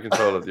 bit? You're in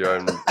control of your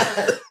own.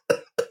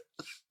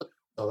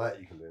 Oh, that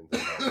you can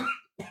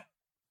do.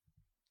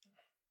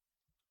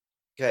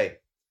 Okay,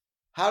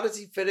 how does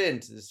he fit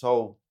into this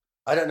whole?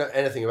 I don't know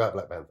anything about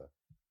Black Panther.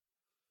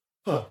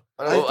 And Well,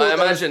 thought I that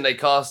was- imagine they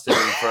cast him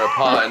for a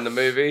part in the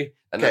movie,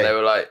 and then Okay. they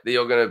were like,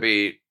 "You're going to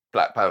be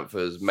Black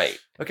Panther's mate."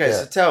 Okay,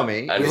 Yeah. so tell me.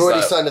 And We've it's already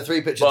like- signed a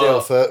 3-picture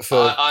Well, deal for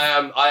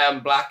I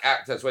am Black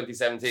actor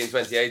 2017,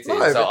 2018,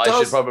 No, so but I should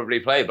does- probably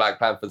play Black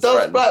Panther's does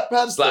friend Black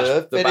Panther slash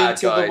the fit bad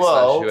into guy the slash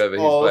world? whoever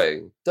he's of-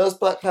 playing. Does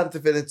Black Panther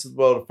fit into the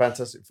world of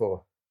Fantastic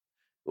Four?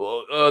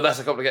 Well, that's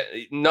a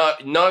complicated.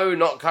 No,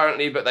 not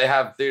currently, but they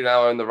do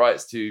now own the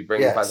rights to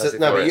bring yeah. Fantastic So,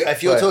 no, Four but in.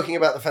 if you're Right. talking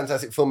about the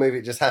Fantastic Four movie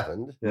that just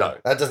happened, No,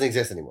 that doesn't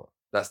exist anymore.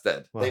 that's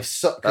dead. Well, They've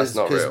That's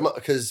not real.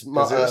 because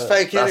Because it was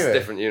fake That's anyway. a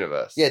different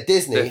universe. Yeah,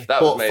 Disney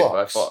That was bought made Fox.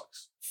 by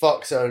Fox.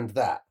 Fox owned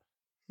that,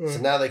 so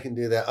now they can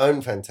do their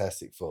own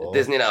Fantastic Four.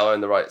 Disney now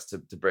own the rights to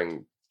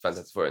bring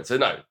Fantastic Four in. So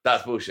no,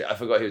 that's bullshit. I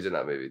forgot he was in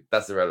that movie.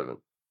 That's irrelevant.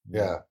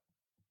 Yeah,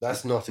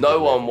 that's not. A No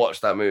good one movie.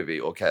 watched that movie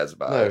or cares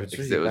about No, it it's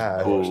because really it was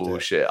bad. I watched it.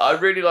 bullshit.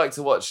 I'd really like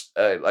to watch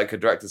like a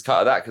director's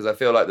cut of that because I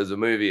feel like there's a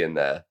movie in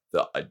there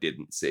that I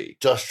didn't see.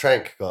 Josh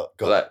Trank got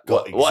Like,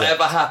 got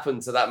whatever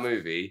happened to that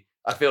movie,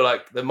 I feel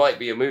like there might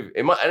be a movie.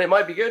 It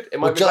might be good. It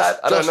might be bad.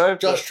 I don't know.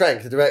 Josh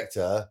Trank, the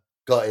director,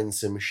 got in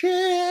some shit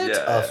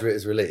Yeah, after it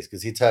was released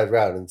because he turned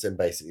around and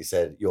basically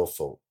said, "Your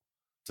fault,"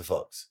 to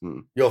Fox.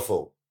 Your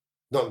fault.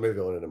 Not the movie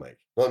I wanted to make.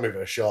 Not the movie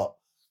I shot.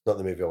 Not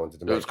the movie I wanted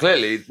to It make. was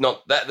clearly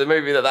not that the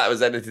movie that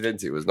was edited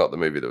into was not the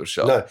movie that was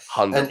shot. No,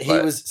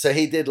 100%. And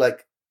he did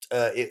like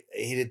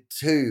he did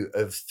 2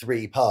 of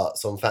 3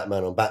 parts on Fat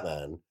Man on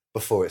Batman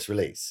before its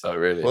release. Oh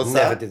really? What's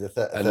Never that? did the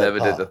third. I never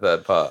did the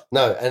third part.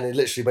 No, and it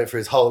literally went through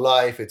his whole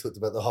life. He talked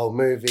about the whole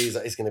movie. He's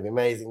like, it's going to be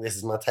amazing. This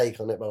is my take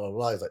on it. Blah blah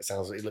blah. He's like,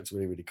 sounds like it looks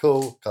really really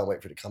cool. Can't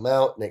wait for it to come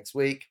out next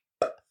week.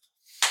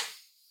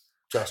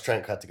 Josh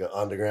Trank had to go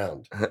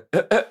underground.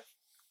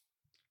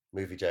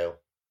 Movie jail.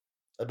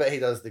 I bet he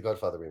does the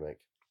Godfather remake.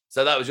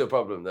 So that was your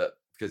problem that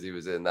because he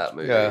was in that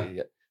movie.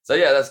 Yeah. So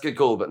yeah, that's good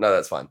call, but no,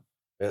 that's fine.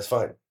 Yeah, it's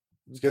fine.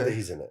 It's good that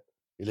he's in it.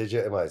 He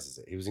legitimizes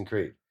it. He was in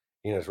Creed.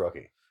 He knows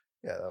Rocky.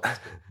 Yeah, that was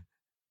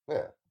good. Yeah.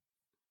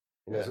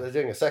 You know, Yeah. so they're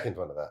doing a second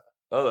one of that.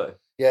 Oh, no.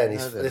 Yeah, and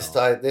No, they're this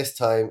not.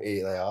 time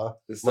they are.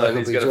 This Michael time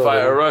he's B. going to fight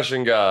a Jordan.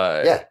 Russian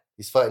guy. Yeah,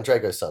 he's fighting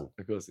Drago's son.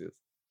 Of course he is.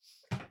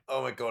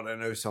 Oh my god, I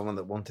know someone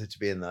that wanted to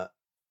be in that.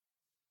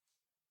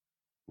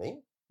 Me?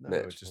 No,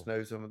 Mitch. I just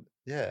know someone.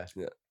 Yeah.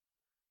 Yeah.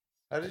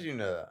 How did you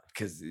know that?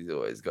 Because he's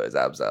always got his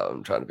abs out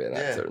and trying to be an Yeah.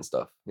 actor and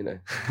stuff, you know.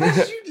 How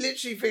did you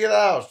literally figure that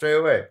out straight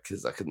away?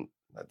 Because I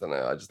don't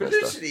know, I just know But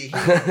stuff.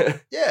 literally,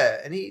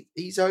 yeah, and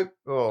he's hope.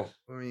 Well,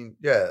 I mean,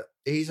 yeah,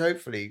 he's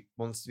hopefully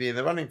wants to be in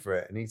the running for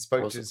it, and he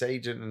spoke What's to it? his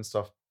agent and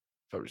stuff.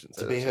 Probably shouldn't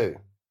say To be that. who?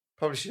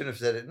 Probably shouldn't have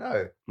said it.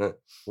 No, Well, to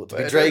but be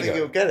I don't think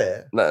he'll Drago. get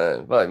it.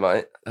 No, well, he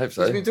might. I hope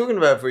so. He's been talking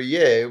about it for a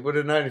year. Would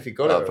have known if he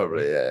got it. Oh, already.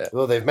 probably, yeah.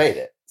 Well, they've made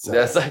it. So.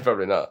 Yeah, so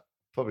probably not.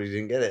 Probably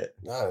didn't get it.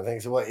 No, I don't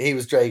think so. What? He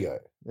was Drago.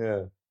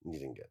 Yeah, You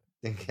didn't get it.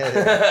 didn't get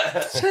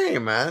it.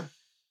 Shame, man.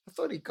 I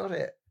thought he got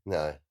it.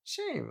 No.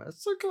 Shame.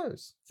 That's so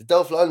close. Did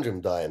Dolph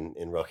Lundgren die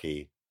in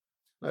Rocky?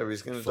 No,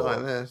 he's going to Four. die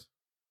in this.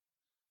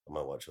 I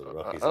might watch all the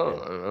I Rockies don't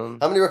again. know.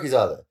 How many Rockies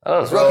are there? I don't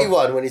There's know. Rocky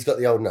 1 when he's got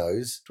the old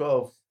nose.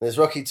 12. There's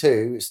Rocky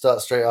 2, it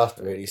starts straight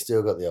after it. He's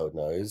still got the old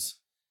nose.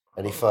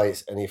 And he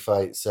fights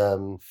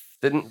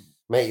Didn't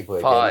Matey Boy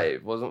again.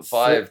 5, wasn't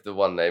 5 the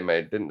one they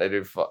made? Didn't they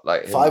do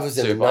like him 5 was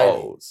in the super 90s.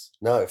 old?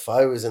 No,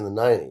 5 was in the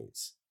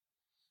 90s.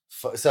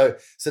 So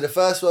the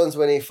first one's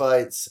when he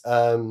fights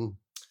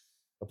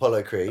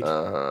Apollo Creed.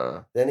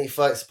 Uh-huh. Then he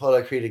fights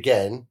Apollo Creed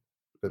again,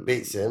 but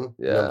beats him.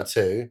 Yeah. Number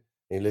 2.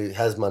 He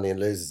has money and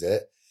loses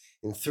it.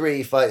 In 3,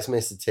 he fights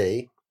Mr.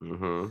 T.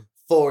 Mm-hmm.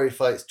 4, he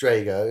fights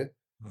Drago,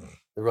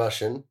 the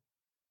Russian.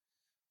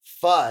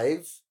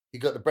 5, he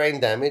got the brain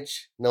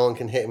damage. No one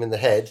can hit him in the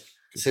head.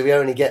 So he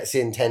only gets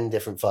in 10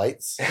 different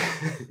fights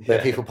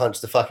where people punch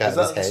the fuck out Is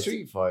of his that the head.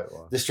 Street Fight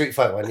one? The Street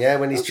Fight one, yeah,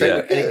 when he's Yeah.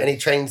 and he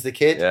trains the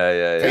kid.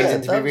 Yeah. Trains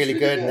him that to be was really really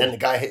good, and good. then the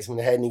guy hits him in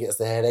the head and he gets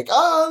the headache.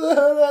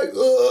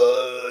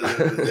 Oh,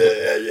 the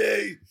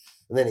headache.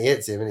 And then he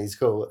hits him and he's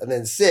cool. And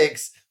then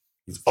 6,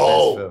 he's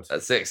old.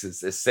 At 6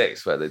 is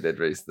 6 where they did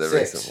the 6,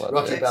 recent one.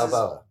 Rocky yeah.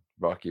 Balboa.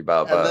 Rocky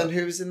Balboa. And then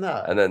who was in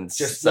that? And then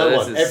Just so no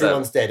this one. is,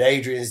 Everyone's dead.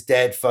 Adrian's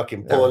dead.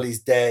 Fucking Paulie's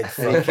dead.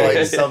 And he fucking-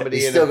 fights somebody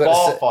He's in still a got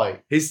bar to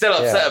fight. he's still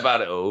upset Yeah. about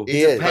it all.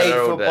 He It's is. a But they're paid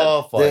all for dead.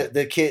 bar fight.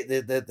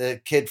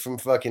 The kid from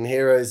fucking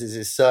Heroes is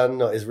his son,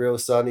 not his real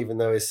son, even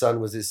though his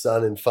son was his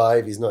son in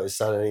 5. He's not his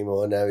son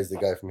anymore. Now he's the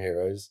guy from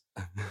Heroes.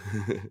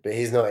 But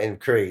he's not in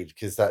Creed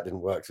because that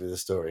didn't work with the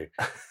story.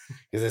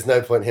 Because there's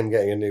no point him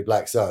getting a new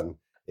black son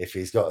if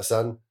he's got a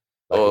son.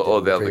 like he did Or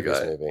in the other previous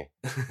guy. Movie.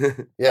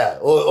 Yeah,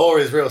 or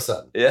his real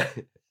son. Yeah.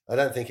 I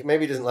don't think,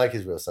 maybe he doesn't like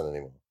his real son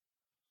anymore.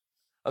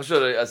 I'm sure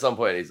that at some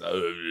point he's like,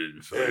 oh,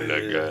 fuck that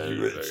guy.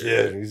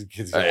 Yeah, he's a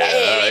kid's Oh, going,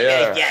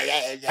 yeah.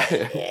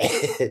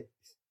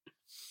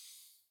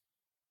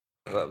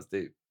 That was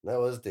deep. That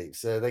was deep.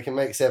 So they can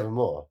make 7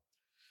 more.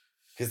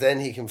 Because then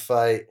he can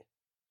fight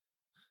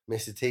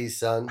Mr. T's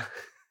son.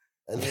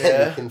 And then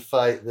Yeah. he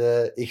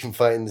can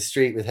fight in the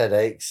street with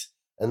headaches.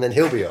 And then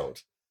he'll be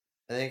old.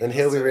 And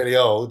he'll be really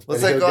old.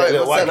 What's and that he'll guy? get a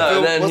little What's that wanker. No,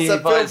 film? then What's he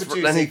that film fights-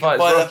 producer? then he You can fights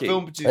buy that Rocky.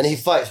 film producer. And he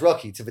fights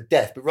Rocky to the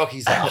death. But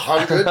Rocky's like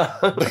 100.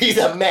 But he's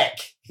a mech.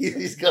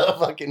 He's got a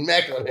fucking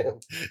mech on him.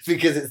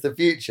 Because it's the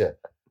future.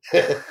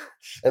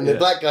 And the Yeah.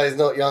 black guy's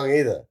not young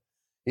either.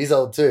 He's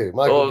old too.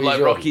 Michael Or B. like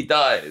Jordan. Rocky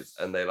dies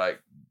and they like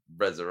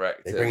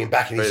resurrect They him. bring him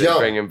back and he's Bring- young.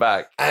 Bring him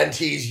back. And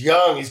he's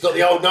young. He's got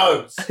the old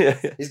nose.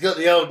 He's got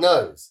the old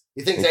nose.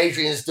 He thinks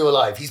Adrian's still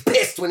alive. He's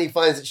pissed when he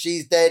finds that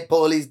she's dead,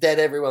 Paulie's dead,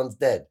 everyone's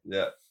dead.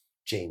 Yeah.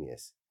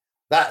 Genius.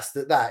 That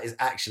is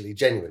actually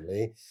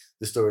genuinely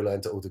the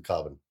storyline to Altered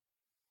Carbon.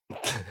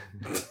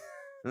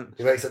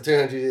 He wakes up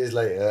 200 years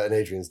later and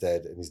Adrian's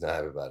dead and he's not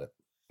happy about it.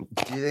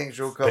 Do you think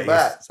she'll come Biggest-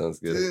 back? Sounds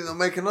Do you good. think they'll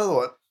make another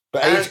one?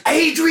 But And-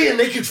 Adrian,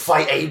 they could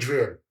fight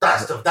Adrian.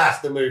 That's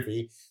the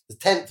movie. The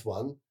 10th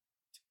one.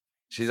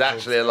 She's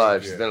actually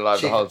alive. She's been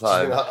alive the whole She's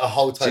been time. a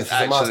whole time. She's She's a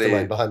actually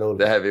mastermind behind all of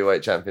The it.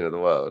 heavyweight champion of the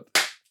world.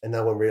 And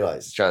no one She's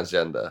realised.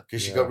 transgender.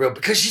 Because she Yeah. got real.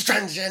 Because she's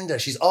transgender.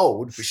 She's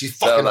old, but she's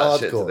Sell fucking that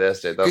shit to the hardcore.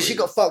 SJW. Because she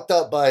got fucked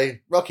up by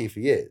Rocky for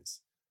years.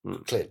 Hmm.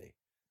 Clearly.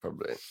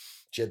 Probably.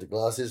 She had the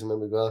glasses,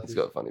 remember the He's glasses?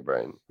 got a funny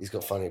brain. He's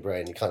got funny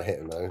brain. You can't hit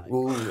him though.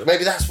 Ooh,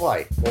 maybe that's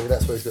why. Maybe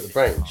that's why he's got the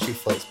brain. She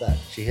fights back.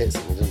 She hits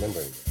him. He doesn't remember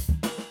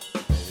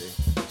anything.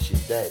 Maybe.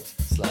 She's dead.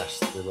 /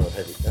 the world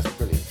heavy. That's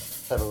brilliant.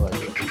 Clever idea.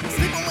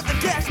 Sleeping with the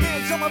gas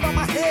man jumping on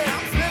my head.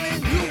 I'm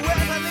smelling you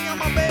as I lay on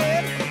my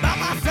bed.